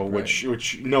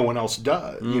 Which no one else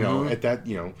does. At that,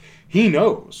 he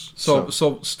knows. So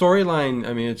storyline,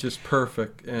 I mean, it's just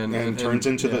perfect, and it turns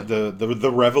into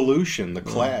the revolution, the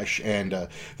clash, and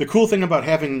the cool thing about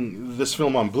having this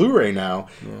film on Blu-ray now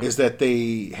is that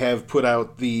they have put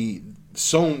out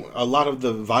a lot of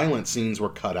the violent scenes were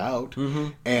cut out,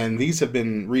 and these have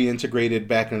been reintegrated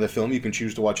back into the film. You can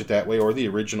choose to watch it that way or the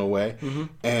original way,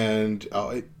 and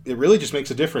it really just makes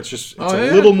a difference. It's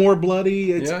a little more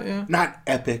bloody. It's not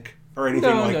epic or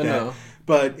anything like that. No.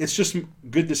 But it's just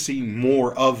good to see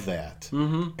more of that,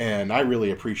 and I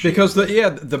really appreciate it. Because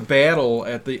the battle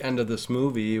at the end of this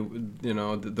movie,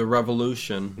 the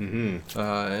revolution,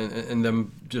 and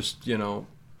them just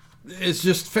it's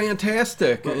just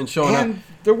fantastic and showing up.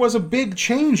 There was a big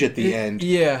change at the end.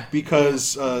 Yeah.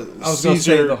 Because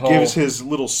Caesar gives his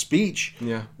little speech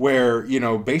where,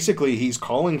 basically he's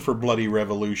calling for bloody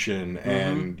revolution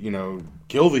and,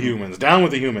 kill the humans, down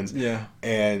with the humans. Yeah.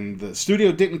 And the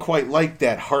studio didn't quite like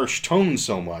that harsh tone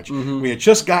so much. We had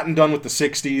just gotten done with the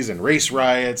 60s and race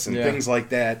riots and things like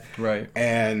that. Right.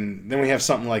 And then we have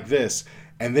something like this.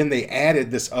 And then they added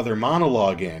this other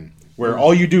monologue in, where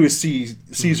all you do is see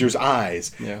Caesar's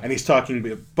eyes, and he's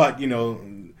talking, but,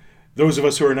 those of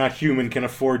us who are not human can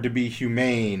afford to be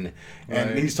humane,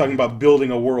 and he's talking about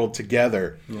building a world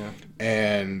together. Yeah.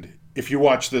 And if you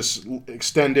watch this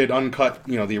extended, uncut,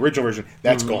 the original version,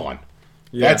 that's gone.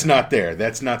 Yeah. That's not there.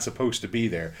 That's not supposed to be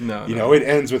there. No, it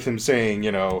ends with him saying,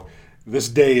 this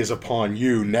day is upon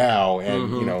you now,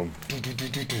 and,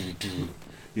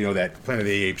 that Planet of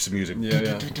the Apes music.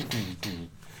 Yeah.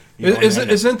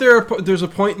 Isn't there there's a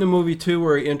point in the movie too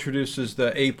where he introduces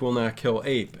the ape will not kill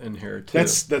ape in here too?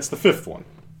 That's the fifth one.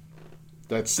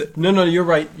 No, you're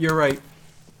right. It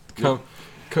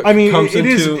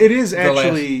is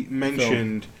actually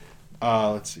mentioned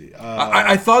Let's see.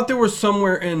 I thought there was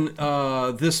somewhere in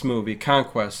this movie,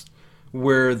 Conquest,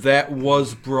 where that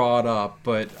was brought up,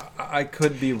 but I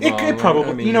could be wrong. It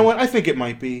probably. I mean, you know what? I think it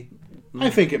might be. I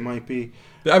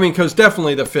mean, because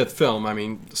definitely the fifth film. I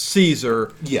mean,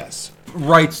 Caesar. Yes.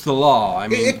 Writes the law. I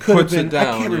mean, it could puts have been. It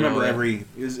down. I can't remember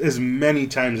as many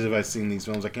times as I've seen these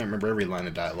films. I can't remember every line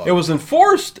of dialogue. It was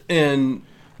enforced in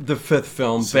the fifth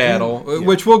film, Battle,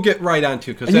 which we'll get right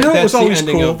onto because that's the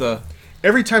ending of the.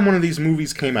 Every time one of these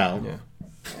movies came out,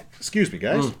 excuse me,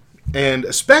 guys, and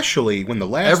especially when the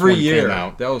last one came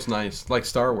out, that was nice, like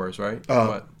Star Wars, right?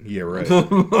 Yeah,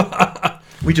 right.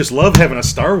 We just love having a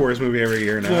Star Wars movie every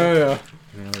year now. Yeah.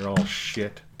 They're all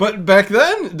shit. But back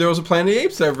then, there was a Planet of the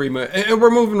Apes every month. And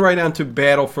we're moving right on to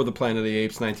Battle for the Planet of the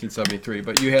Apes, 1973.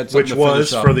 But you had something which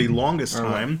was, for the longest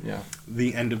time, yeah.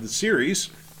 the end of the series.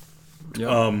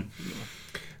 Yep.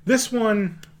 This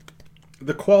one,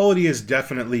 the quality is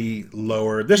definitely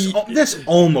lower. This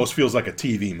almost feels like a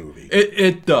TV movie.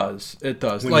 It does. It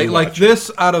does. Like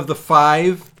this, out of the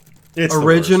 5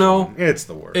 original, it's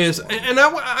the worst. And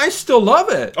I still love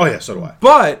it. Oh, yeah, so do I.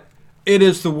 But it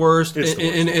is the worst.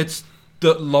 And it's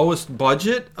the lowest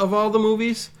budget of all the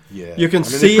movies. Yeah, you can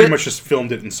see they pretty much just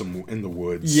filmed it in the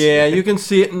woods. Yeah, you can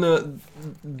see it in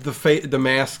the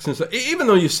masks and stuff. Even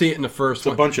though you see it in the first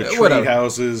one, a bunch of tree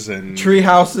houses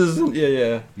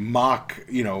and mock,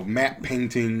 matte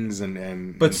paintings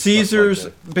and. But Caesar's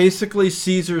basically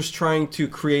trying to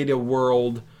create a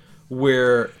world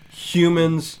where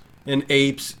humans and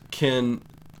apes can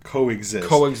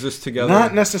coexist together.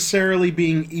 Not necessarily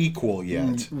being equal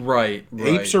yet. Right.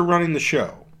 Apes are running the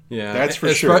show. Yeah, that's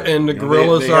for sure. And the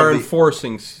gorillas are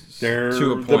enforcing. They're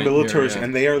to a point the militaries,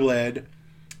 and they are led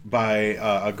by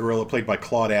a gorilla played by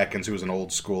Claude Atkins, who was an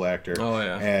old school actor. Oh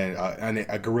yeah, and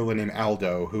a gorilla named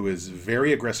Aldo, who is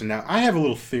very aggressive. Now, I have a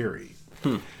little theory.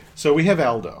 So we have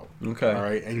Aldo. Okay. All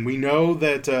right, and we know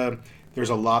that there's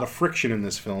a lot of friction in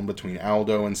this film between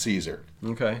Aldo and Caesar.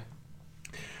 Okay.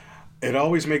 It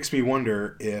always makes me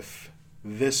wonder if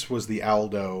this was the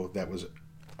Aldo that was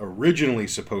originally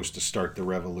supposed to start the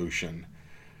revolution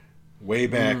way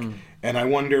back. And I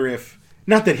wonder if,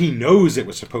 not that he knows it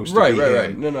was supposed to be him.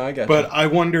 Right. No, I got But I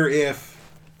wonder if,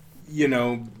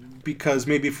 because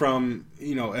maybe from,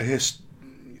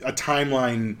 a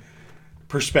timeline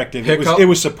perspective, it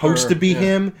was supposed to be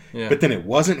him, but then it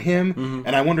wasn't him.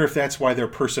 And I wonder if that's why their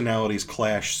personalities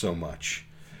clash so much.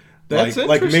 That's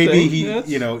like maybe he,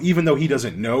 even though he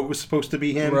doesn't know it was supposed to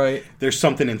be him, right. There's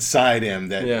something inside him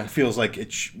that feels like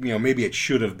it, maybe it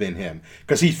should have been him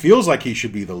because he feels like he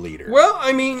should be the leader. Well,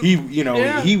 I mean, he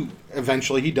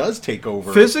eventually he does take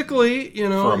over physically,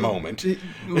 for a moment,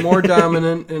 more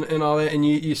dominant and all that, and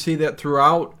you see that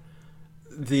throughout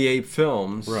the ape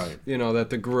films, right? That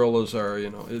the gorillas are,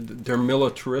 they're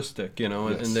militaristic, and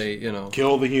they,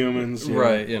 kill the humans,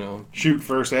 right? Shoot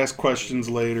first, ask questions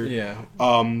later. Yeah.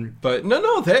 But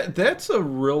no, that's a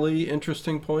really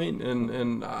interesting point,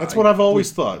 and that's what I've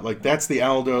always thought. Like that's the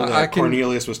Aldo that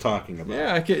Cornelius was talking about.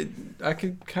 Yeah, I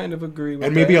could kind of agree with that.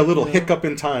 And maybe a little hiccup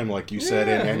in time, like you said,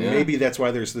 and maybe that's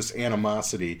why there's this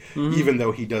animosity, even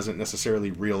though he doesn't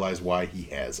necessarily realize why he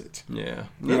has it. Yeah.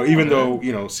 Even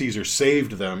though Caesar saved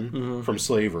them from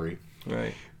slavery.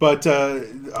 Right. But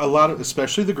a lot of,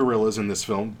 especially the gorillas in this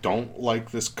film, don't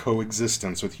like this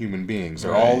coexistence with human beings.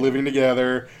 They're all living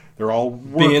together. They're all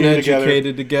working being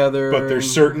educated together. But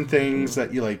there's certain things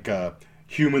that you like.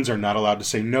 Humans are not allowed to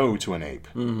say no to an ape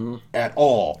at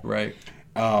all. Right.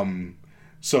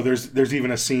 So there's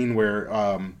even a scene where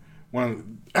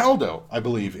Aldo, I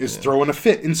believe, is throwing a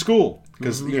fit in school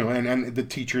because and the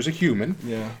teacher's a human.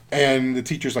 Yeah. And the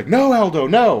teacher's like, "No, Aldo,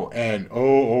 no," and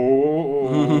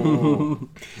oh.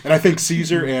 And I think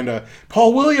Caesar and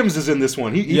Paul Williams is in this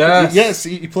one. He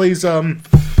plays.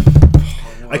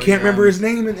 I can't remember his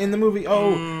name in the movie.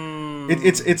 Oh,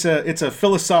 it's a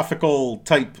philosophical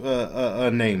type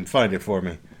name. Find it for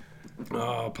me.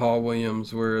 Oh, Paul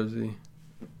Williams. Where is he?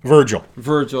 Virgil.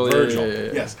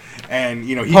 Yeah. Yes. And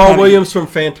Paul Williams from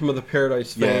Phantom of the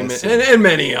Paradise fame, and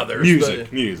many others.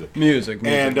 Music.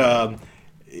 And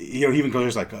he even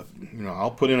goes like,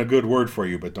 I'll put in a good word for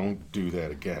you, but don't do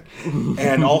that again.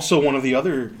 And also one of the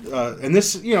other, and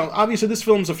this, obviously this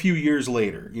film's a few years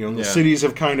later. The cities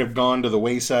have kind of gone to the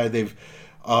wayside. They've,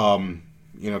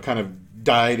 kind of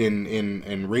died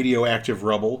in radioactive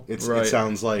rubble. It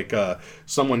sounds like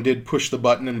someone did push the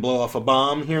button and blow off a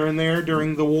bomb here and there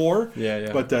during the war.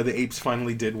 Yeah. But the apes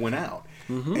finally did win out.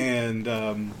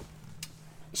 And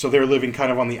so they're living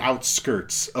kind of on the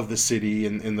outskirts of the city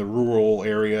in the rural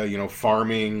area,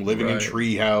 farming, living in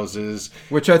tree houses.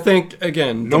 Which I think,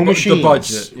 again, no machines. The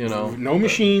budget, No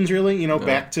machines, really.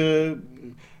 Back to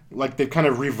like they've kind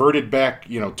of reverted back,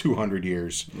 200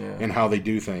 years in how they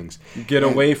do things. Get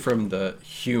away from the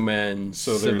human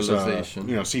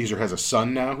civilization. Caesar has a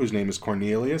son now whose name is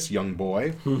Cornelius, young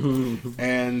boy.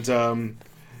 And,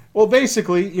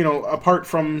 basically, apart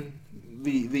from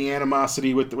the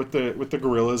animosity with the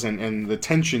gorillas and the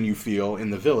tension you feel in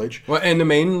the village. Well, and the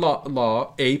main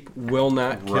law, ape will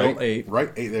not kill ape.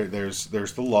 Right. There's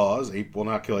the laws. Ape will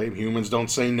not kill ape. Humans don't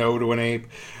say no to an ape.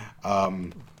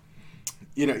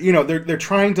 They're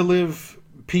trying to live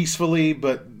peacefully,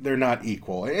 but they're not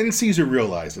equal. And Caesar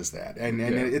realizes that. And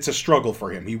it's a struggle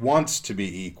for him. He wants to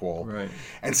be equal. Right.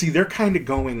 And see, they're kind of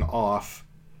going off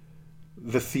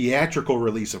the theatrical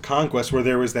release of Conquest, where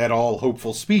there was that all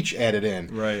hopeful speech added in.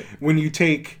 Right. When you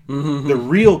take the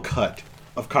real cut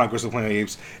of Conquest of the Planet of the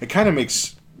Apes, it kind of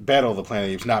makes Battle of the Planet of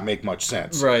the Apes not make much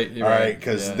sense. Right. All right,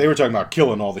 because they were talking about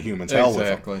killing all the humans.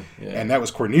 Exactly. Yeah. And that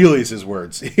was Cornelius's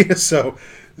words. so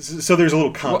there's a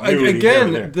little continuity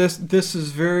there. This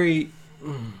is very,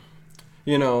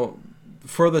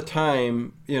 for the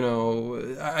time,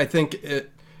 I think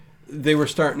they were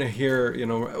starting to hear, it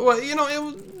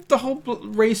was the whole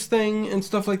race thing and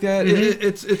stuff like that. Mm-hmm.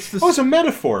 It's this, it's a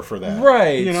metaphor for that,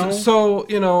 right? So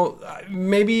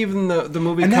maybe even the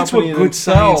movie and company that's what good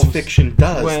science fiction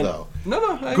does, though.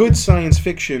 Good science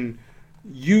fiction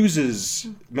uses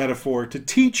metaphor to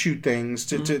teach you things,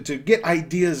 to get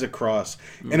ideas across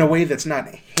in a way that's not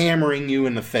hammering you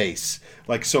in the face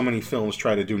like so many films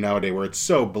try to do nowadays, where it's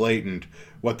so blatant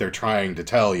what they're trying to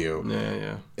tell you,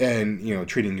 and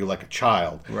treating you like a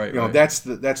child. Right. That's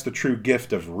the true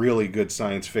gift of really good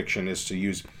science fiction, is to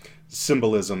use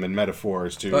symbolism and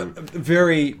metaphors to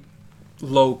very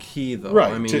low key, though.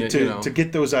 Right. I mean, to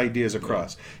get those ideas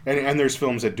across, and there's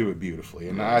films that do it beautifully,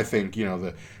 and I think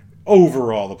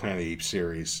overall the Planet of the Apes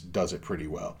series does it pretty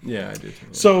well. Yeah, I do too.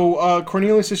 Yeah. So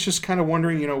Cornelius is just kind of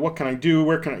wondering, what can I do?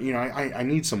 Where can I? I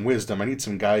need some wisdom. I need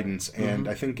some guidance, and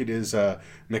I think it is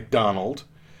McDonald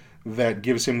that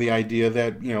gives him the idea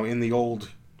that in the old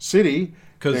city,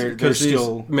 because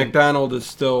McDonald is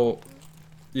still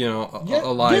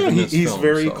alive. In this he's film,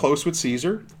 very close with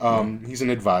Caesar. He's an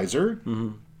advisor.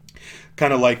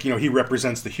 Kind of like he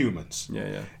represents the humans.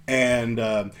 Yeah.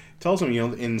 And tells him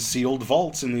in sealed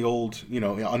vaults in the old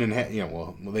uninhabited.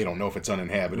 Well, they don't know if it's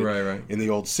uninhabited. Right. In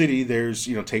the old city, there's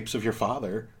tapes of your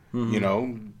father.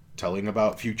 Telling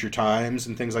about future times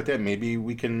and things like that. Maybe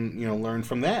we can learn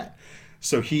from that.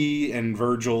 So he and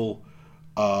Virgil.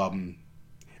 They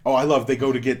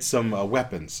go to get some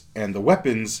weapons, and the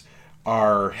weapons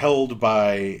are held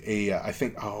by I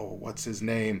think. What's his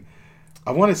name?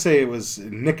 I want to say it was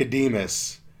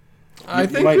Nicodemus. I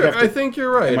think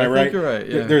you're right. Am I right? think you're right.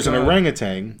 Yeah. There's an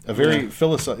orangutan. A very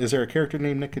philosophical. Is there a character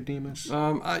named Nicodemus?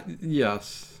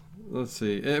 Yes. Let's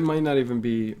see. It might not even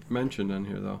be mentioned in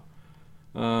here though.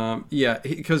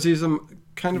 Because he's a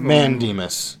kind of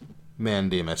Mandemus.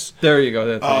 There you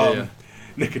go. That's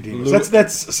Nicodemus.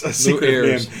 That's a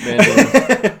secret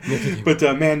name. But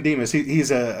Mandemus,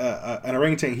 he's an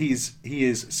orangutan. He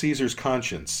is Caesar's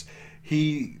conscience.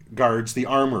 He guards the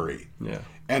armory. Yeah.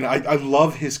 And I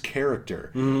love his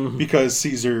character because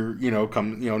Caesar,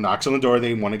 knocks on the door.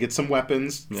 They want to get some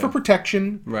weapons for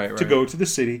protection to go to the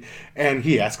city, and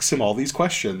he asks him all these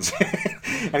questions.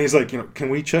 And he's like, can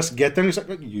we just get them? He's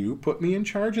like, you put me in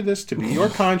charge of this to be your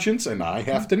conscience, and I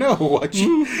have to know what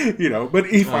But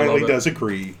he finally does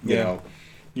agree, to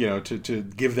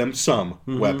give them some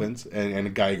weapons and a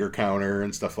Geiger counter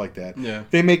and stuff like that. Yeah.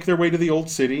 They make their way to the old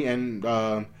city,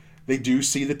 and they do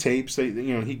see the tapes.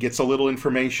 He gets a little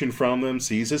information from them,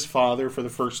 sees his father for the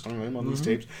first time on these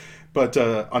tapes. But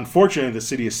unfortunately, the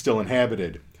city is still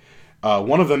inhabited.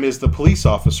 One of them is the police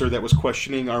officer that was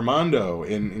questioning Armando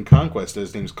in Conquest.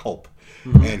 His name's Culp.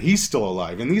 And he's still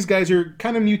alive. And these guys are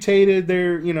kind of mutated.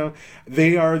 They're,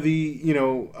 they are the,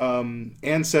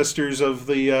 ancestors of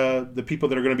the people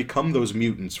that are going to become those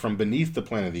mutants from beneath the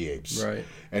Planet of the Apes. Right.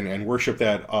 And worship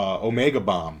that Omega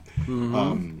bomb.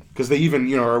 Because they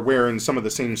even, are wearing some of the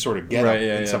same sort of getup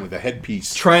and some of the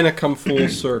headpiece. Trying to come full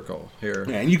circle here.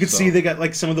 Yeah, and you can see they got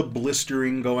like some of the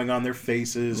blistering going on their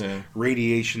faces,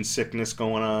 radiation sickness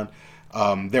going on.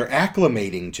 They're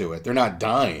acclimating to it. They're not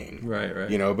dying. Right.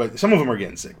 But some of them are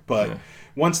getting sick. But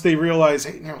once they realize,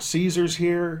 hey, Caesar's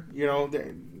here,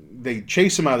 they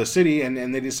chase him out of the city,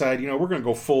 and they decide, we're going to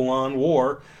go full-on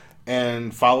war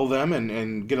and follow them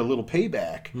and get a little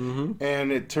payback.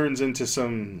 And it turns into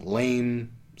some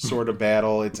lame sort of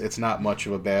battle. It's not much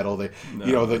of a battle.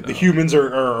 The humans are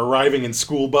arriving in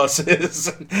school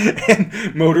buses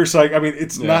and motorcycle. I mean,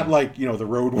 it's not like the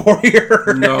Road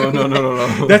Warrior.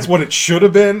 No. That's what it should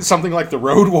have been. Something like the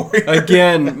Road Warrior.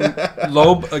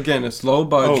 It's low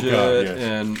budget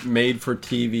and made for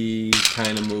TV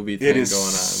kind of movie thing going on.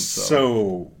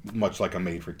 So much like a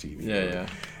made for TV. Yeah.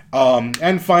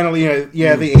 And finally,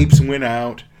 the apes win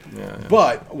out. Yeah.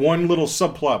 But one little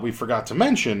subplot we forgot to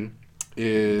mention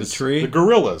is the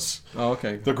gorillas. Oh,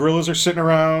 okay. The gorillas are sitting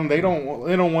around. They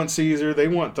don't want Caesar. They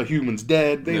want the humans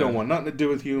dead. They don't want nothing to do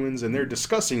with humans. And they're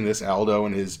discussing this, Aldo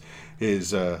and his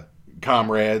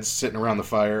comrades sitting around the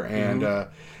fire. And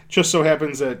just so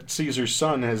happens that Caesar's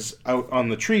son is out on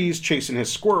the trees chasing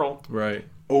his squirrel. Right.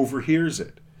 Overhears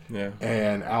it. Yeah.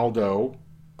 And Aldo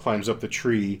climbs up the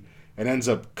tree and ends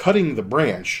up cutting the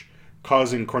branch,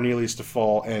 causing Cornelius to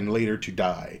fall and later to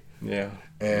die. Yeah.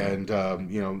 And,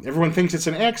 everyone thinks it's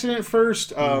an accident at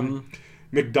first.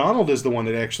 McDonald is the one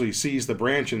that actually sees the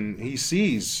branch, and he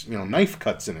sees, knife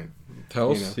cuts in it.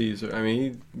 Tells Caesar. I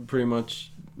mean, he pretty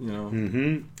much,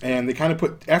 And they kind of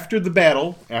put, after the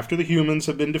battle, after the humans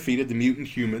have been defeated, the mutant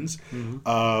humans,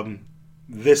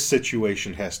 this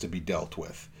situation has to be dealt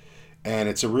with. And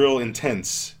it's a real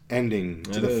intense ending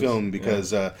to the film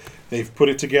because they've put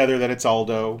it together that it's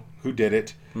Aldo who did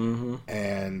it.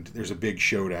 And there's a big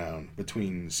showdown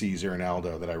between Caesar and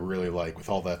Aldo that I really like, with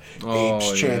all the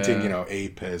apes chanting,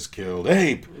 ape has killed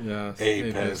ape. Yes,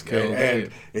 ape has killed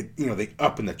ape. And they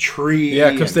up in the tree.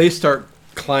 Yeah, because they start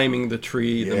climbing the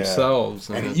tree themselves.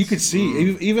 And you could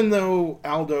see, even though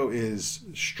Aldo is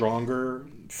stronger,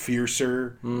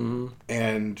 fiercer,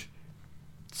 and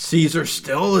Caesar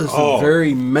still is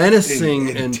very menacing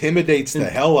and intimidates the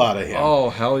hell out of him. Oh,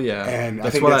 hell yeah. And I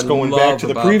think that's going back to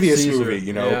the previous movie,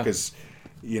 because,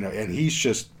 and he's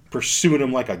just pursuing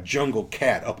him like a jungle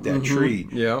cat up that tree.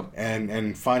 Yeah.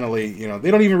 And finally,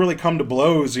 they don't even really come to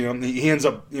blows. He ends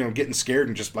up, getting scared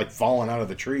and just like falling out of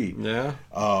the tree. Yeah.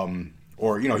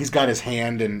 Or, he's got his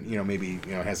hand and, maybe,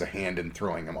 has a hand in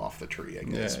throwing him off the tree, I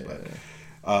guess.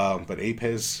 But ape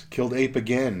has killed ape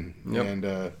again, and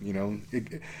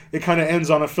it kind of ends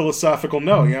on a philosophical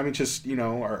note. I mean, just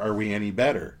are we any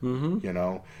better? Can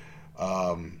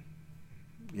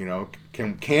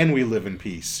we live in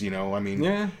peace? I mean,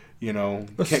 can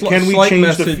we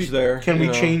change we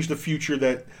change the future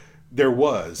that there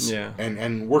was?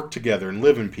 And work together and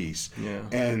live in peace.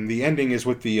 And the ending is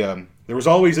with the there was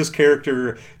always this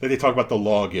character that they talk about, the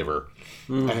lawgiver.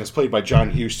 And it's played by John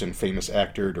Huston, famous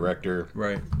actor, director.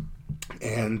 Right.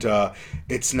 And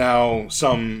it's now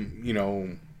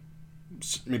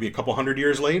maybe a couple hundred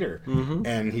years later.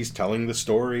 And he's telling the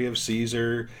story of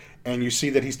Caesar. And you see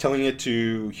that he's telling it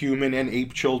to human and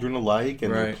ape children alike.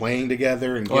 And they're playing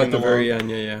together and getting at the along. very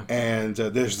end, yeah. And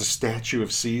there's the statue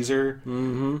of Caesar.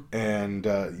 And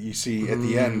you see at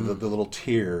the end the little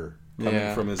tear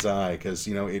coming from his eye, because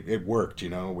it worked.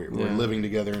 We're living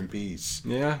together in peace.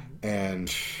 Yeah,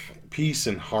 and peace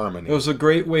and harmony. It was a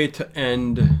great way to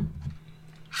end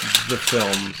the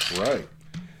film. Right.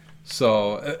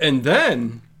 So, and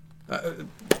then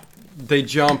they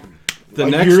jump a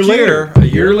year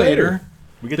later.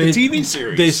 We get the TV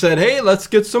series. They said, "Hey, let's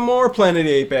get some more Planet of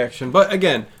the Apes action." But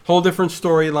again, whole different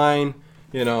storyline.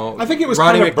 I think it was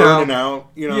kind of burning out.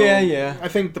 Yeah. I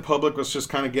think the public was just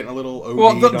kind of getting a little OD'd.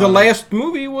 Well, the last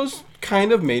movie was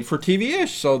kind of made for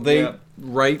TV-ish, so they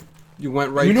you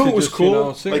went right. It was just,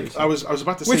 cool. Series. Like I was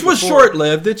about to say, which was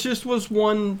short-lived. It just was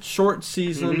one short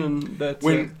season, and that's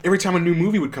every time a new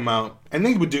movie would come out, and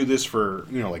they would do this for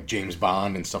like James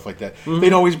Bond and stuff like that.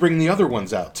 They'd always bring the other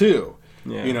ones out too.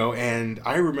 Yeah. And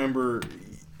I remember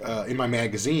in my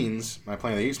magazines, my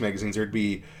Planet of the Apes magazines, there'd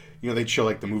be. They'd show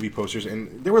like the movie posters,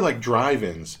 and there were like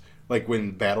drive-ins. Like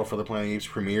when Battle for the Planet of the Apes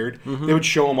premiered, they would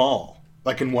show them all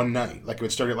like in one night. Like it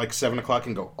would start at like 7:00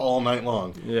 and go all night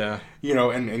long. Yeah.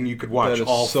 And you could watch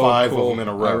all five of them in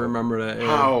a row. I remember that. Yeah.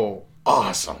 How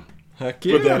awesome! Heck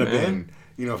yeah, would that have been?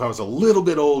 If I was a little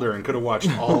bit older and could have watched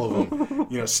all of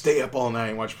them. Stay up all night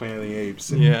and watch Planet of the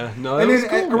Apes. And,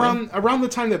 around the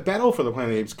time that Battle for the Planet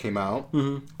of the Apes came out,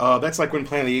 that's like when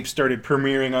Planet of the Apes started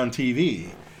premiering on TV.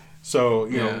 So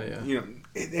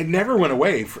it never went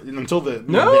away until the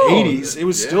 80s. It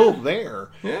was still there.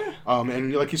 Yeah.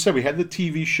 And like you said, we had the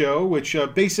TV show, which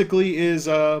basically is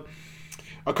a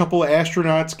couple of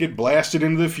astronauts get blasted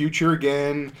into the future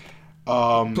again.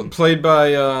 Played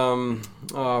by Ron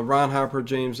Hopper,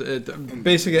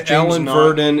 basically Alan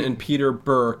Verdon and Peter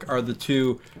Burke are the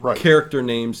two character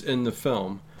names in the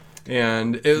film.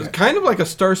 And it was kind of like a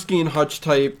Starsky and Hutch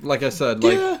type, like I said,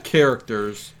 like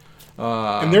characters.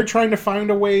 And they're trying to find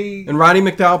a way. And Roddy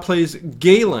McDowall plays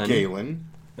Galen.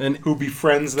 and who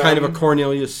befriends them. Kind of a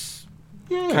Cornelius,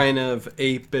 kind of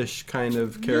ape-ish kind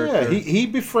of character. Yeah, he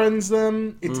befriends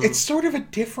them. It's sort of a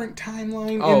different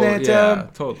timeline in that. Yeah,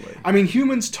 totally. I mean,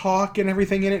 humans talk and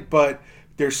everything in it, but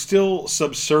they're still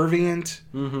subservient.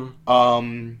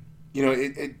 Mm-hmm.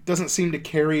 It doesn't seem to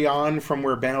carry on from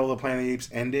where Battle of the Planet of the Apes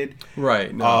ended.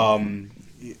 Right. No.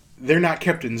 They're not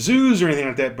kept in zoos or anything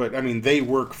like that, but I mean, they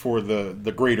work for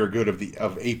the greater good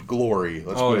of ape glory.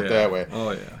 Let's put it that way.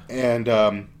 Oh yeah.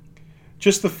 And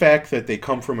just the fact that they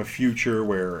come from a future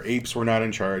where apes were not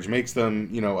in charge makes them,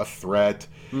 a threat.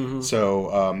 Mm-hmm.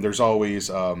 So there's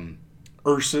always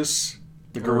Ursus,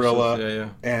 the gorilla,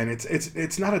 and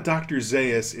it's not a Dr.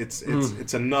 Zaius.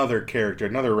 It's another character,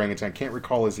 another orangutan. I can't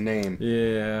recall his name.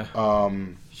 Yeah.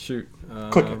 Shoot.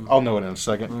 Click it. I'll know it in a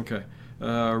second. Okay.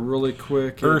 Really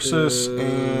quick. Ursus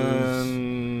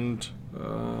and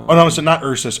no, it's not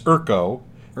Ursus. Urko.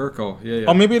 Urko. Yeah.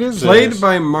 Oh, maybe it is. Played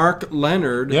by Mark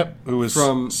Leonard. Yep. Who was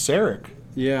from Sarek.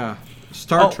 Yeah.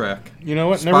 Star Trek. You know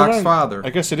what? Spock's Never mind. father. I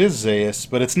guess it is Zaius,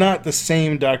 but it's not the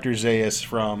same Dr. Zaius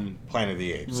from Planet of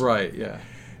the Apes. Right. Yeah.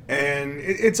 And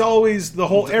it's always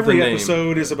every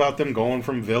episode is about them going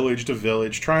from village to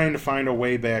village, trying to find a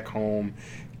way back home.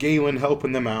 Galen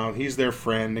helping them out. He's their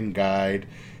friend and guide.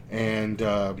 And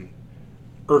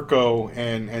Urko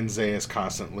and Zaius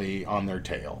constantly on their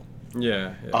tail.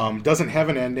 Yeah. Doesn't have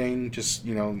an ending. Just,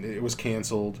 it was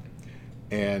canceled.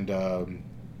 And,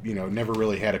 never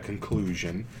really had a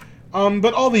conclusion.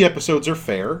 But all the episodes are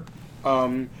fair.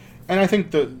 And I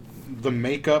think the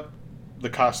makeup,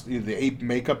 the ape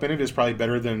makeup in it is probably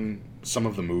better than some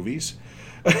of the movies.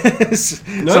 Really.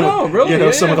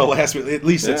 Some of the last, at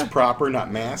least it's proper,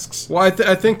 not masks. Well,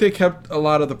 I think they kept a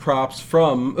lot of the props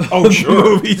from the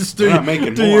movies to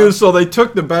use, so they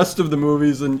took the best of the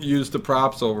movies and used the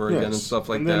props over again and stuff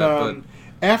like then, that. But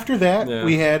after that,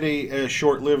 we had a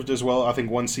short-lived as well, I think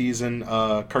 1 season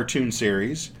cartoon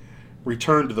series,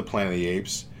 Return to the Planet of the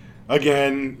Apes.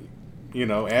 Again,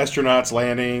 astronauts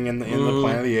landing in the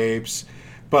Planet of the Apes.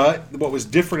 But what was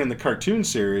different in the cartoon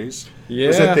series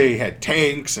was that they had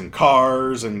tanks and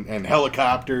cars and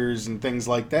helicopters and things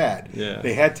like that. Yeah.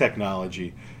 They had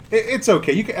technology. It's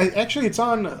okay. You can, actually, it's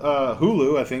on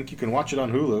Hulu. I think you can watch it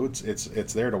on Hulu.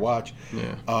 It's there to watch.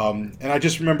 Yeah. And I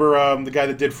just remember the guy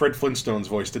that did Fred Flintstone's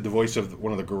voice did the voice of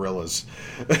one of the gorillas.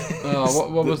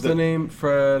 What was the name?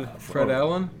 Fred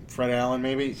Allen. Fred Allen,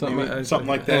 maybe something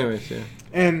like that. Anyways, yeah.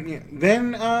 And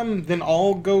then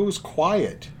all goes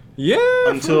quiet. Yeah,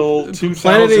 until 2001.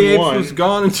 Planet of the Apes was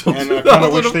gone until 2001. And I kind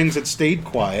of wish things had stayed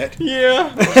quiet.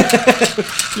 Yeah.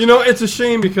 It's a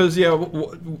shame because,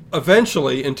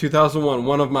 eventually in 2001,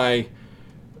 one of my...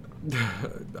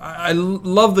 I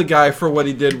love the guy for what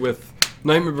he did with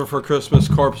Nightmare Before Christmas,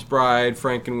 Corpse Bride,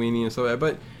 Frankenweenie and stuff like that,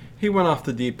 but he went off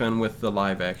the deep end with the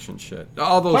live action shit.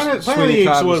 All those Planet of the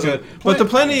Apes was good. But the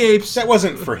Planet of the Apes... That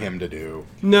wasn't for him to do.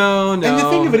 No. And the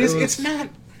thing of it is, it's not...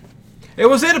 It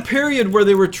was at a period where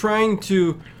they were trying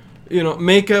to,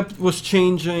 makeup was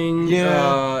changing.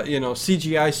 Yeah.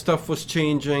 CGI stuff was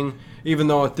changing, even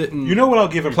though it didn't. You know what I'll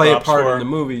give him play a props part for? in the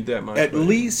movie that much. At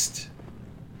least,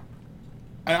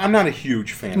 I'm not a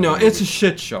huge fan. No, of the it's movie. a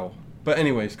shit show. But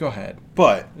anyways, go ahead.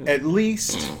 But at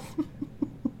least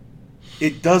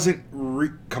it doesn't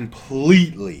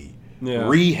completely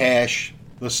rehash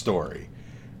the story.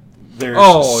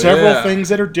 There's several things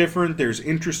that are different. There's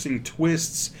interesting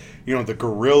twists. The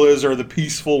gorillas are the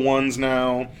peaceful ones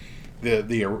now.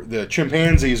 The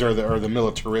chimpanzees are the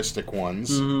militaristic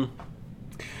ones.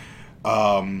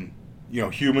 Mm-hmm.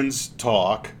 Humans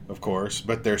talk, of course,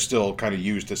 but they're still kind of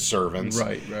used as servants.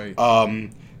 Right.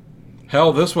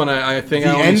 Hell, this one I think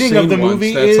the I only ending seen of the once.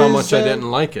 movie That's is, how much I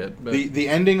didn't like it. But. The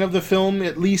ending of the film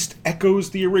at least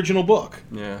echoes the original book.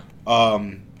 Yeah.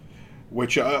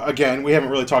 Which, again, we haven't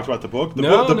really talked about the book. The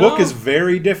book is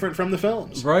very different from the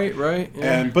films. Right.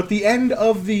 Yeah. But the end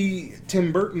of the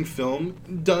Tim Burton film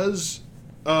does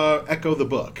echo the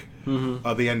book.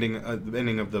 Mm-hmm. The ending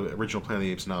of the original Planet of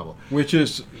the Apes novel. Which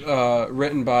is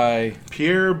written by...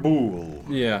 Pierre Boulle.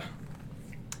 Yeah.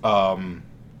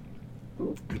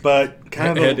 But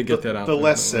kind of the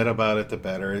less said about it, the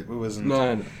better. It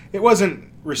wasn't. It wasn't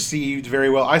received very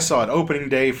well. I saw it opening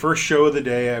day, first show of the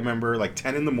day. I remember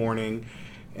 10 in the morning,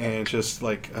 and just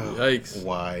yikes!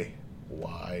 Why?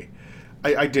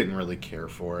 I didn't really care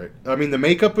for it. I mean, the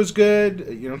makeup was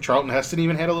good. Charlton Heston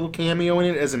even had a little cameo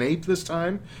in it as an ape this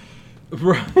time.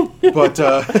 Right. But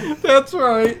that's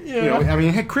right. Yeah.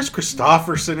 It had Chris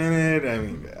Christopherson in it. I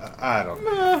mean, I don't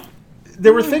know.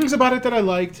 There were things about it that I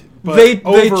liked, but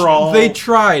overall... They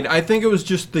tried. I think it was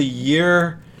just the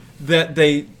year that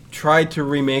they tried to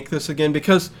remake this again.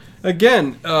 Because,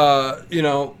 again,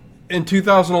 in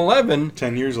 2011,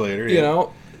 10 years later, you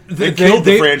know, they killed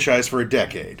the franchise for a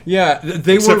decade. Yeah,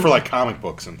 except for like comic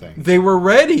books and things. They were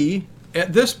ready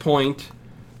at this point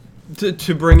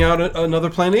to bring out another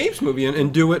Planet of the Apes movie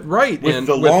and do it right. With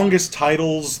the longest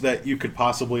titles that you could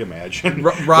possibly imagine.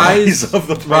 Rise of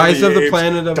the Planet of the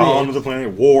Apes, Dawn of the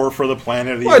Planet, War for the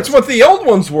Planet of the Apes. Well, it's what the old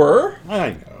ones were. I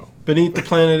know. Beneath the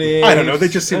Planet of the Apes. I don't know. They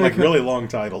just seem like really long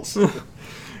titles.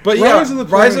 But yeah, Rise of the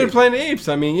Planet of the Apes.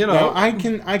 I mean, you know, now,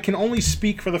 I can only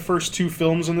speak for the first 2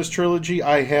 films in this trilogy.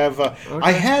 I have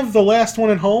the last one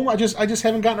at home. I just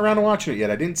haven't gotten around to watching it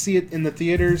yet. I didn't see it in the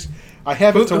theaters. I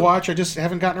have it to watch. I just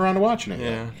haven't gotten around to watching it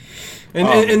yet.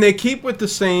 And they keep with the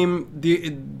same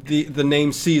the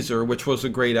name Caesar, which was a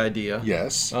great idea.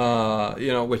 Yes.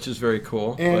 You know, which is very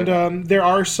cool. And there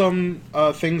are some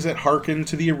things that harken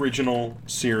to the original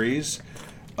series.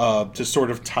 To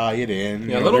sort of tie it in.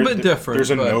 Yeah, a little bit different.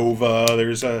 There's a Nova.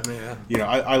 There's a, you know,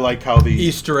 I like how the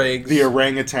Easter eggs. The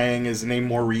orangutan is named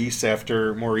Maurice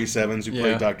after Maurice Evans, who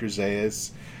played Dr.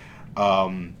 Zaius.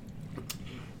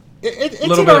 It's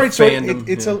an alright fandom.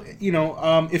 It's a, you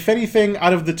know, if anything,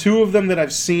 out of the 2 of them that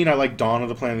I've seen, I like Dawn of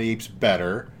the Planet of the Apes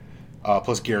better.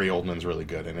 Plus, Gary Oldman's really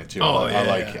good in it too. I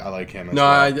like him. As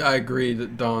well. I agree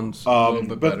that Dawn's a little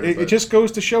bit better. But it just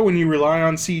goes to show when you rely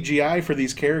on CGI for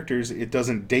these characters, it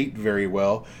doesn't date very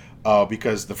well.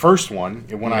 Because the first one,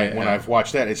 when I've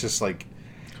watched that, it's just like,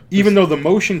 even though the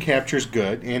motion capture's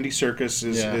good, Andy Serkis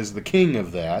is the king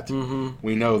of that. Mm-hmm.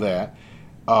 We know that.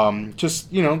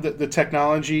 Just, you know, the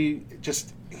technology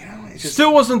just.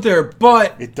 Still wasn't there,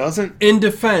 but it doesn't. In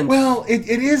defense, well, it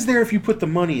is there if you put the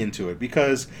money into it.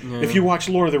 Because if you watch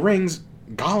Lord of the Rings,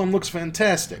 Gollum looks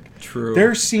fantastic. True.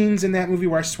 There's scenes in that movie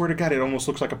where I swear to God, it almost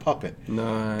looks like a puppet.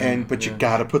 But you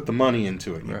got to put the money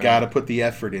into it. You got to put the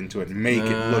effort into it and make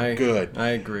it look good.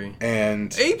 I agree.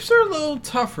 And apes are a little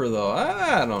tougher, though.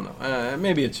 I don't know.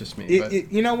 Maybe it's just me.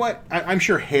 You know what? I'm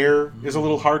sure hair is a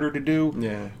little harder to do.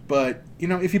 Yeah. But you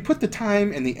know, if you put the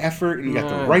time and the effort and you got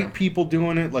the right people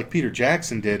doing it, like Peter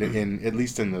Jackson did, at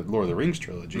least in the Lord of the Rings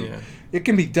trilogy, it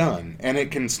can be done and it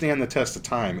can stand the test of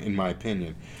time, in my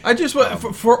opinion. I just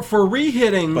for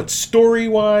re-hitting, but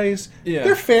story-wise,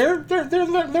 they're fair.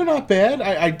 They're not bad.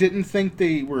 I didn't think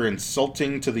they were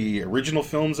insulting to the original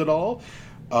films at all.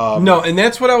 No, and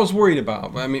that's what I was worried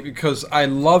about. I mean, because I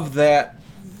love that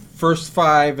first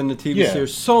 5 in the TV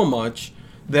series so much,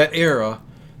 that era,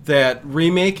 that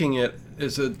remaking it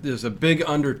is a big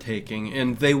undertaking,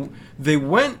 and they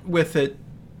went with it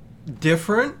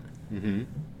different. Mm-hmm.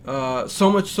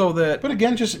 So much so that, but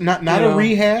again, just not a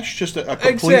rehash, just a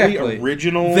completely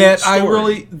original that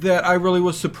story. I really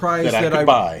was surprised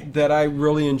that I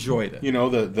really enjoyed it. You know,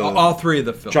 the all 3 of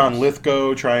the films. John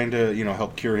Lithgow trying to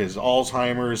help cure his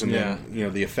Alzheimer's, and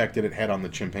then the effect that it had on the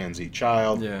chimpanzee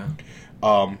child. Yeah.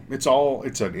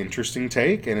 It's an interesting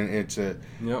take, and it's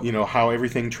how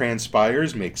everything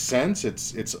transpires makes sense.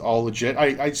 It's all legit.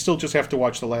 I still just have to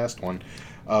watch the last one,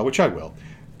 which I will.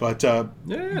 But that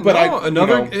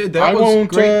was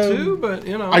great too. But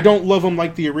I don't love them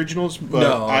like the originals. But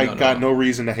I got no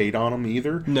reason to hate on them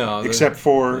either. No, except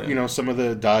for some of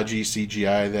the dodgy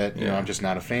CGI that I'm just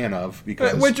not a fan of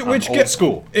because which old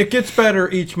school. It gets better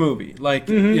each movie. Like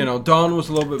Dawn was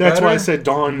a little bit better. That's why I said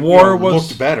Dawn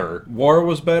looked better. War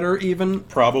was better, even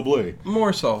probably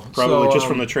more so. Probably just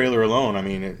from the trailer alone. I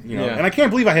mean, and I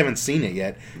can't believe I haven't seen it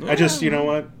yet. I just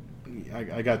what.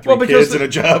 I got 3 kids and a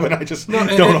job, and I just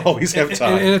don't always have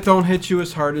time. And it don't hit you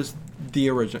as hard as the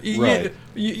original. Right.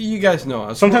 You guys know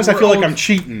us. Sometimes I feel like I'm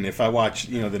cheating if I watch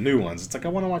the new ones. It's like I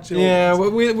want to watch the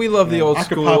old ones. We love the old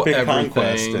school everything.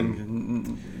 Conquest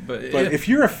but if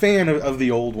you're a fan of the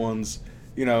old ones,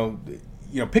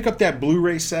 pick up that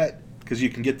Blu-ray set. Because you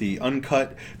can get the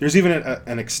uncut. There's even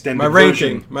an extended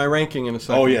version. My ranking in a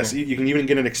second. Oh, yes. You can even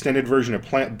get an extended version of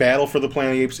Battle for the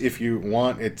Planet of the Apes if you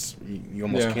want. You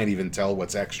almost can't even tell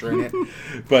what's extra in it.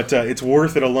 But it's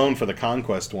worth it alone for the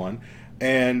Conquest one.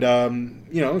 And,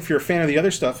 if you're a fan of the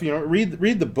other stuff,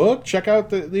 read the book. Check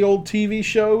out the old TV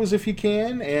shows if you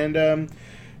can. And,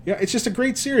 it's just a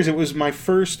great series. It was my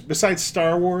first, besides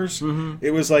Star Wars,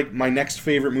 it was like my next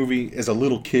favorite movie as a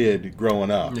little kid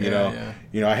growing up.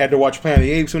 I had to watch Planet of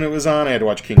the Apes when it was on. I had to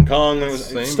watch King Kong. When it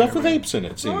was stuff with apes in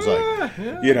it. Seems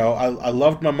I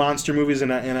loved my monster movies,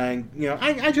 and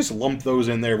I just lumped those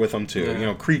in there with them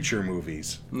too. Creature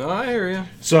movies. No, I hear you.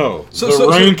 So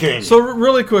ranking. So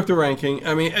really quick, the ranking.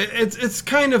 I mean, it's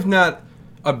kind of not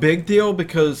a big deal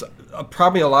because.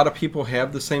 Probably a lot of people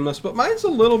have the same list, but mine's a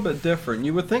little bit different.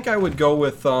 You would think I would go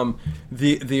with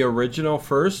the original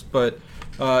first, but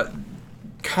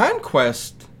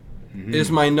Conquest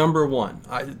is my number one.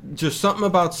 Just something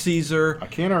about Caesar. I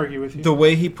can't argue with you. The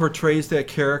way he portrays that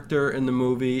character in the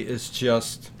movie is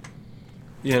just,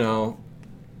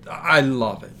 I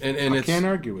love it. And I can't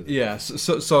argue with it. Yes.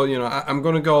 So I'm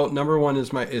going to go. Number one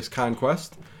is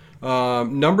Conquest.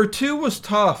 Number two was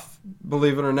tough,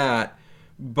 believe it or not,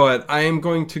 but I am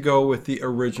going to go with the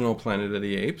original Planet of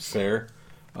the Apes. Fair.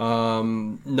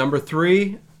 Number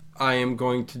three, I am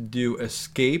going to do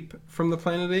Escape from the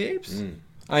Planet of the Apes.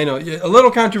 I know, a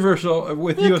little controversial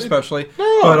with you especially.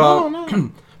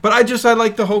 No. But I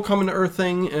like the whole coming to Earth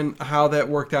thing and how that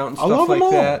worked out and stuff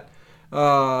like that.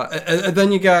 And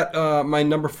then you got my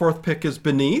number fourth pick is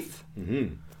Beneath.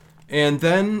 Mm-hmm. And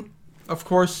then, of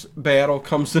course, Battle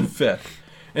comes in fifth.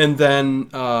 And then,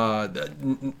 not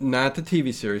the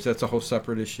TV series. That's a whole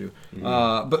separate issue.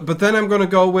 Mm-hmm. But then I'm going to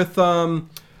go with the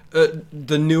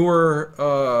newer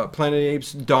Planet of the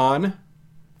Apes, Dawn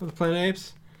of the Planet of the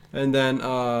Apes. And then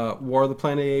War of the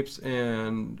Planet of the Apes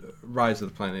and Rise of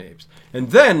the Planet of the Apes.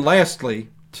 And then, lastly,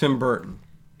 Tim Burton.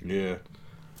 Yeah.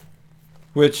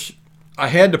 Which I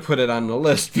had to put it on the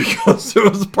list because it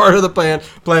was part of the Planet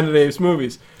of the Apes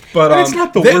movies. But it's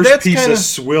not the worst piece of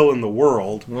swill in the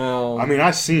world. Well, I mean,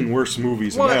 I've seen worse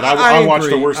movies than that. I watched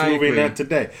the worst movie in that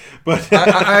today. But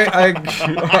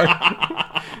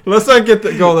let's not go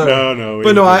there. No.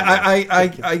 But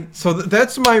no, so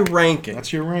that's my ranking.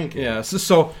 That's your ranking. Yeah.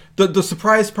 So the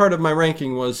surprise part of my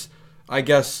ranking was, I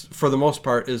guess, for the most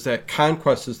part, is that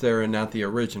Conquest is there and not the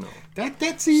original.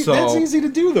 That's easy to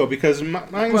do, though, because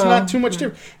mine's not too much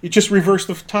different. You just reverse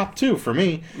the top two for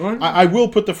me. Right. I will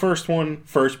put the first one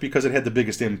first because it had the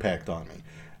biggest impact on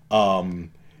me.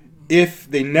 If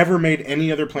they never made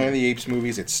any other Planet of the Apes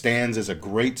movies, it stands as a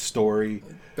great story.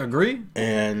 Agree.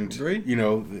 And,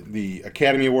 the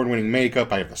Academy Award-winning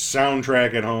makeup, I have the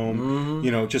soundtrack at home.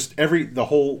 Mm-hmm. Just the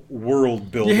whole world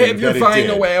building. You have your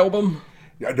final album?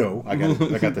 No, I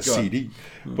got the CD,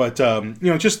 but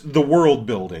just the world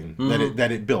building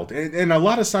that it built, and a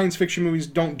lot of science fiction movies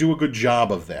don't do a good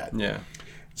job of that. Yeah.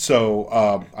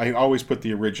 So I always put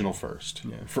the original first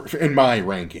in my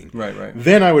ranking. Right.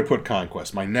 Then I would put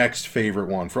Conquest, my next favorite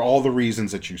one, for all the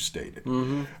reasons that you stated.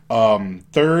 Mm-hmm.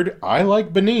 Third, I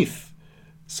like Beneath,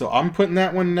 so I'm putting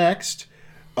that one next.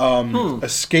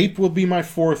 Escape will be my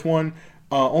fourth one,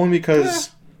 only because.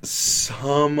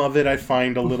 Some of it I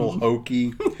find a little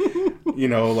hokey,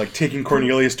 like taking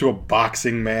Cornelius to a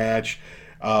boxing match.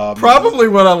 Probably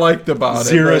what I liked about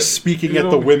Zira speaking at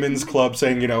the women's club,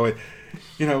 saying,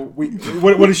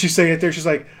 what does she say it there? She's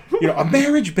like, a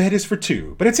marriage bed is for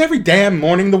two, but it's every damn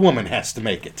morning the woman has to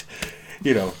make it.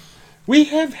 We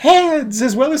have heads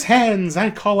as well as hands. I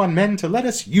call on men to let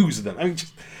us use them. I mean,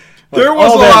 just. There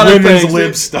was a lot of women's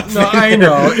lib stuff. No, I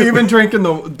know. Even drinking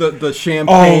the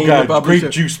champagne. Oh god, grape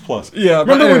juice plus. Yeah,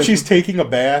 remember when she's taking a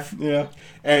bath? Yeah,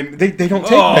 and they don't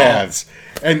take baths,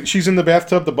 and she's in the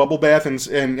bathtub, the bubble bath,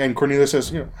 and Cornelia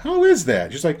says, how is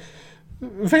that? She's like,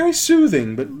 very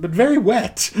soothing, but very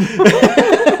wet.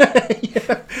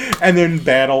 Yeah. And then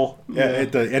Battle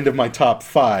at the end of my top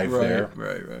five.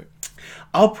 Right.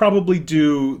 I'll probably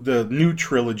do the new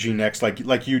trilogy next,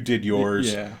 like you did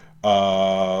yours. Yeah.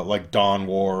 Like Dawn,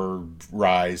 War,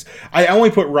 Rise. I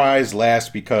only put Rise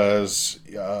last because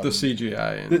the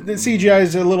CGI. The CGI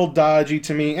is a little dodgy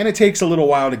to me, and it takes a little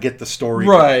while to get the story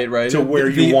right to where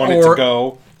you want it to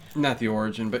go. Not the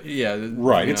origin, but yeah.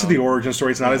 Right, it's the origin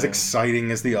story. It's not as exciting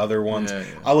as the other ones. Yeah.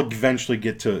 I'll eventually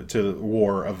get to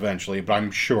War eventually, but I'm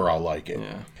sure I'll like it.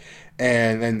 Yeah.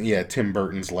 And then, Tim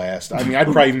Burton's last. I mean, I'd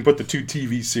probably even put the two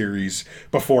TV series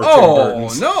before Tim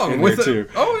Burton's in there, too.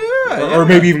 Or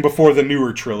maybe even before the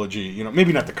newer trilogy.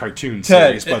 Maybe not the cartoon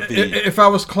series, but the if I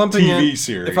was clumping TV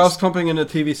series. If I was clumping in a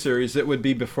TV series, it would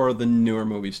be before the newer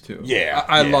movies, too. Yeah.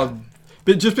 I love...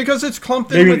 But just because it's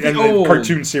clumped in with the old... the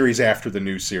cartoon series after the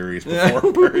new series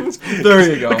before Burton's. There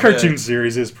you go. The cartoon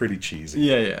series is pretty cheesy.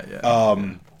 Yeah.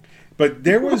 But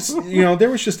there was, there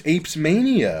was just Apes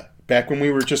Mania. Back when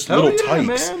we were just little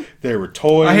types. Man. There were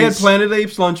toys. I had Planet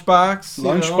Apes lunchbox.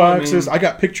 Lunchboxes. I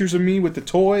got pictures of me with the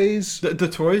toys. The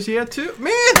toys you had too?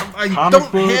 Man, I Comic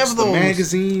don't books, have those. The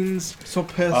magazines. So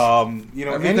pissed.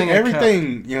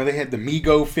 Everything. They had the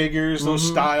Mego figures, those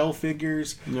style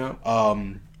figures. Yeah.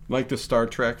 Like the Star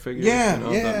Trek figures. Yeah.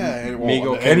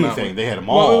 Mego anything. They had them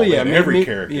all. They had every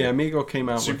character. Yeah, Mego came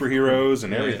out superheroes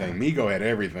and everything. Mego had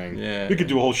everything. Yeah. We could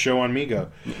do a whole show on Mego.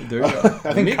 There you go.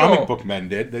 I think Comic Book Men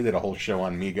did. They did a whole show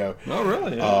on Mego. Oh,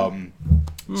 really? Yeah.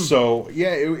 So,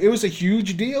 it was a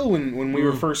huge deal when we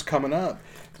were first coming up.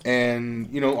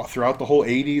 And, throughout the whole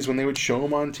 80s when they would show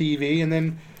them on TV. And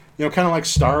then, kind of like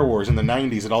Star Wars in the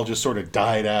 90s, it all just sort of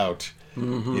died out.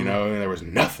 Mm-hmm. And there was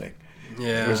nothing.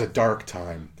 Yeah. It was a dark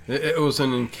time. It was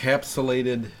an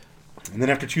encapsulated. And then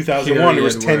after 2001, it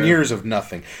was 10 years of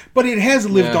nothing. But it has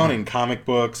lived on in comic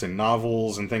books and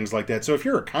novels and things like that. So if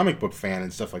you're a comic book fan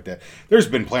and stuff like that, there's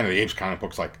been Planet of the Apes comic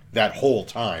books like that whole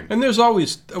time. And there's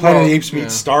always... Planet of the Apes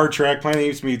meets Star Trek, Planet of the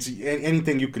Apes meets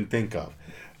anything you can think of.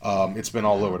 It's been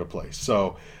all over the place.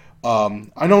 So...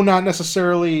 I know not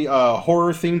necessarily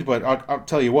horror themed, but I'll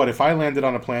tell you what, if I landed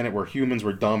on a planet where humans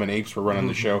were dumb and apes were running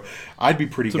the show, I'd be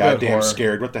pretty goddamn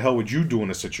scared. What the hell would you do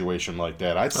in a situation like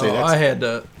that? I'd say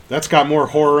that's got more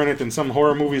horror in it than some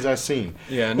horror movies I've seen.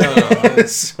 Yeah, no.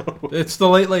 It's the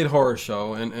late horror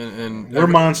show, and we're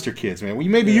monster kids, man.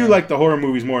 Maybe you like the horror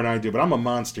movies more than I do, but I'm a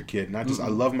monster kid, and I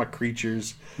love my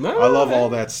creatures. I love all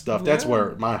that stuff. That's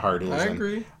where my heart is. I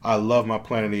agree. I love my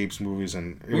Planet of the Apes movies,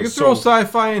 and we can throw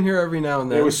sci-fi in here every now and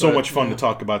then. It was so much fun to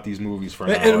talk about these movies for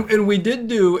an hour. And we did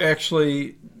do,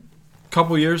 actually, a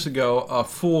couple years ago, a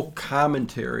full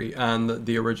commentary on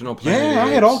the original Planet of the Apes. Yeah,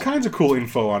 I had all kinds of cool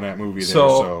info on that movie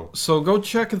there. So go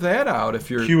check that out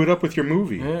if you're... Cue it up with your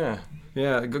movie.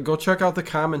 Yeah. Go check out the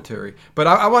commentary. But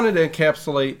I wanted to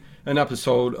encapsulate an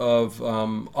episode of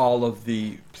all of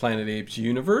the Planet of the Apes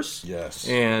universe. Yes.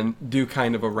 And do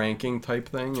kind of a ranking type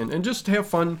thing. And just have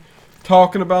fun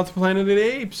talking about the Planet of the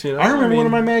Apes. You know? I remember one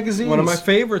of my magazines. One of my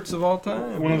favorites of all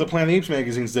time. One of the Planet of the Apes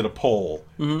magazines did a poll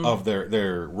of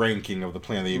their ranking of the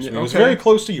Planet of the Apes. It was very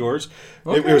close to yours.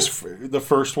 Okay. It was the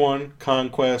first one,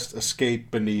 Conquest,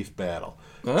 Escape, Beneath, Battle.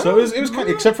 So it was kind of,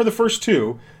 except for the first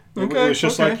two. It was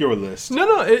just like your list.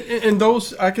 No. And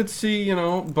those, I could see,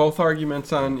 both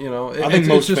arguments on, I think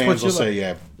most fans will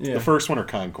say, the first one or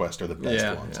Conquest are the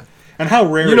best ones. Yeah. And how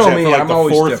rare is that for like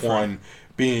the fourth one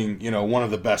being, one of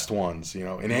the best ones,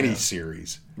 in any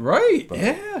series. Right. But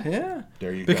yeah.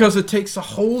 There you go. Because it takes a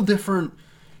whole different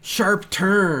sharp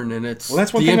turn, and it's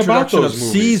that's one the thing introduction about those of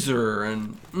movies. Caesar,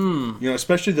 and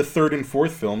especially the third and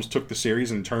fourth films took the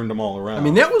series and turned them all around. I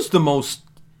mean, that was the most...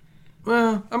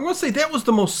 Well, I'm going to say that was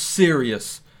the most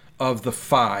serious of the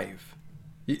five.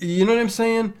 You know what I'm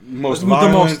saying? Most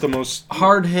violent, the most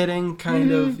hard-hitting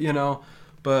kind of,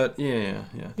 But, yeah.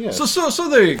 So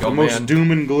there you go, the most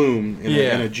doom and gloom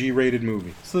in a G-rated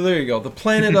movie. So there you go. The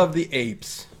Planet of the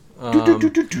Apes.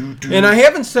 And I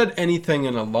haven't said anything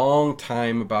in a long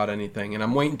time about anything, and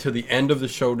I'm waiting to the end of the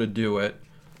show to do it.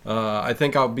 I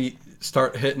think I'll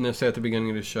start hitting this at the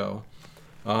beginning of the show.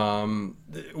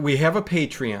 We have a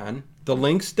Patreon. The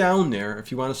link's down there if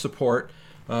you want to support.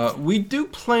 We do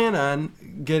plan on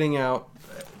getting out.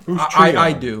 Who's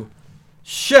I do.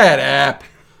 Shut up.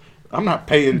 I'm not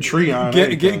paying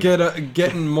Treon.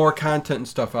 Getting more content and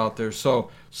stuff out there. So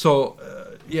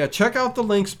check out the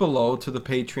links below to the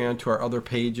Patreon, to our other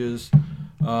pages,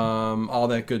 all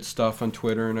that good stuff on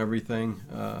Twitter and everything.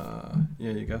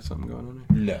 You got something going on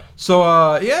there? No.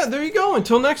 So there you go.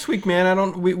 Until next week,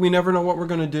 man. We never know what we're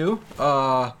gonna do.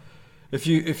 If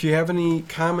you have any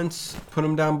comments, put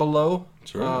them down below.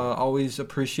 Sure. Always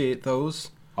appreciate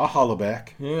those. I'll holler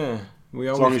back. Yeah, we always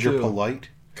do. As long as you're polite.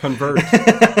 Convert.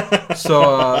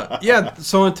 So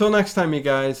until next time, you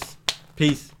guys.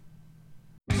 Peace.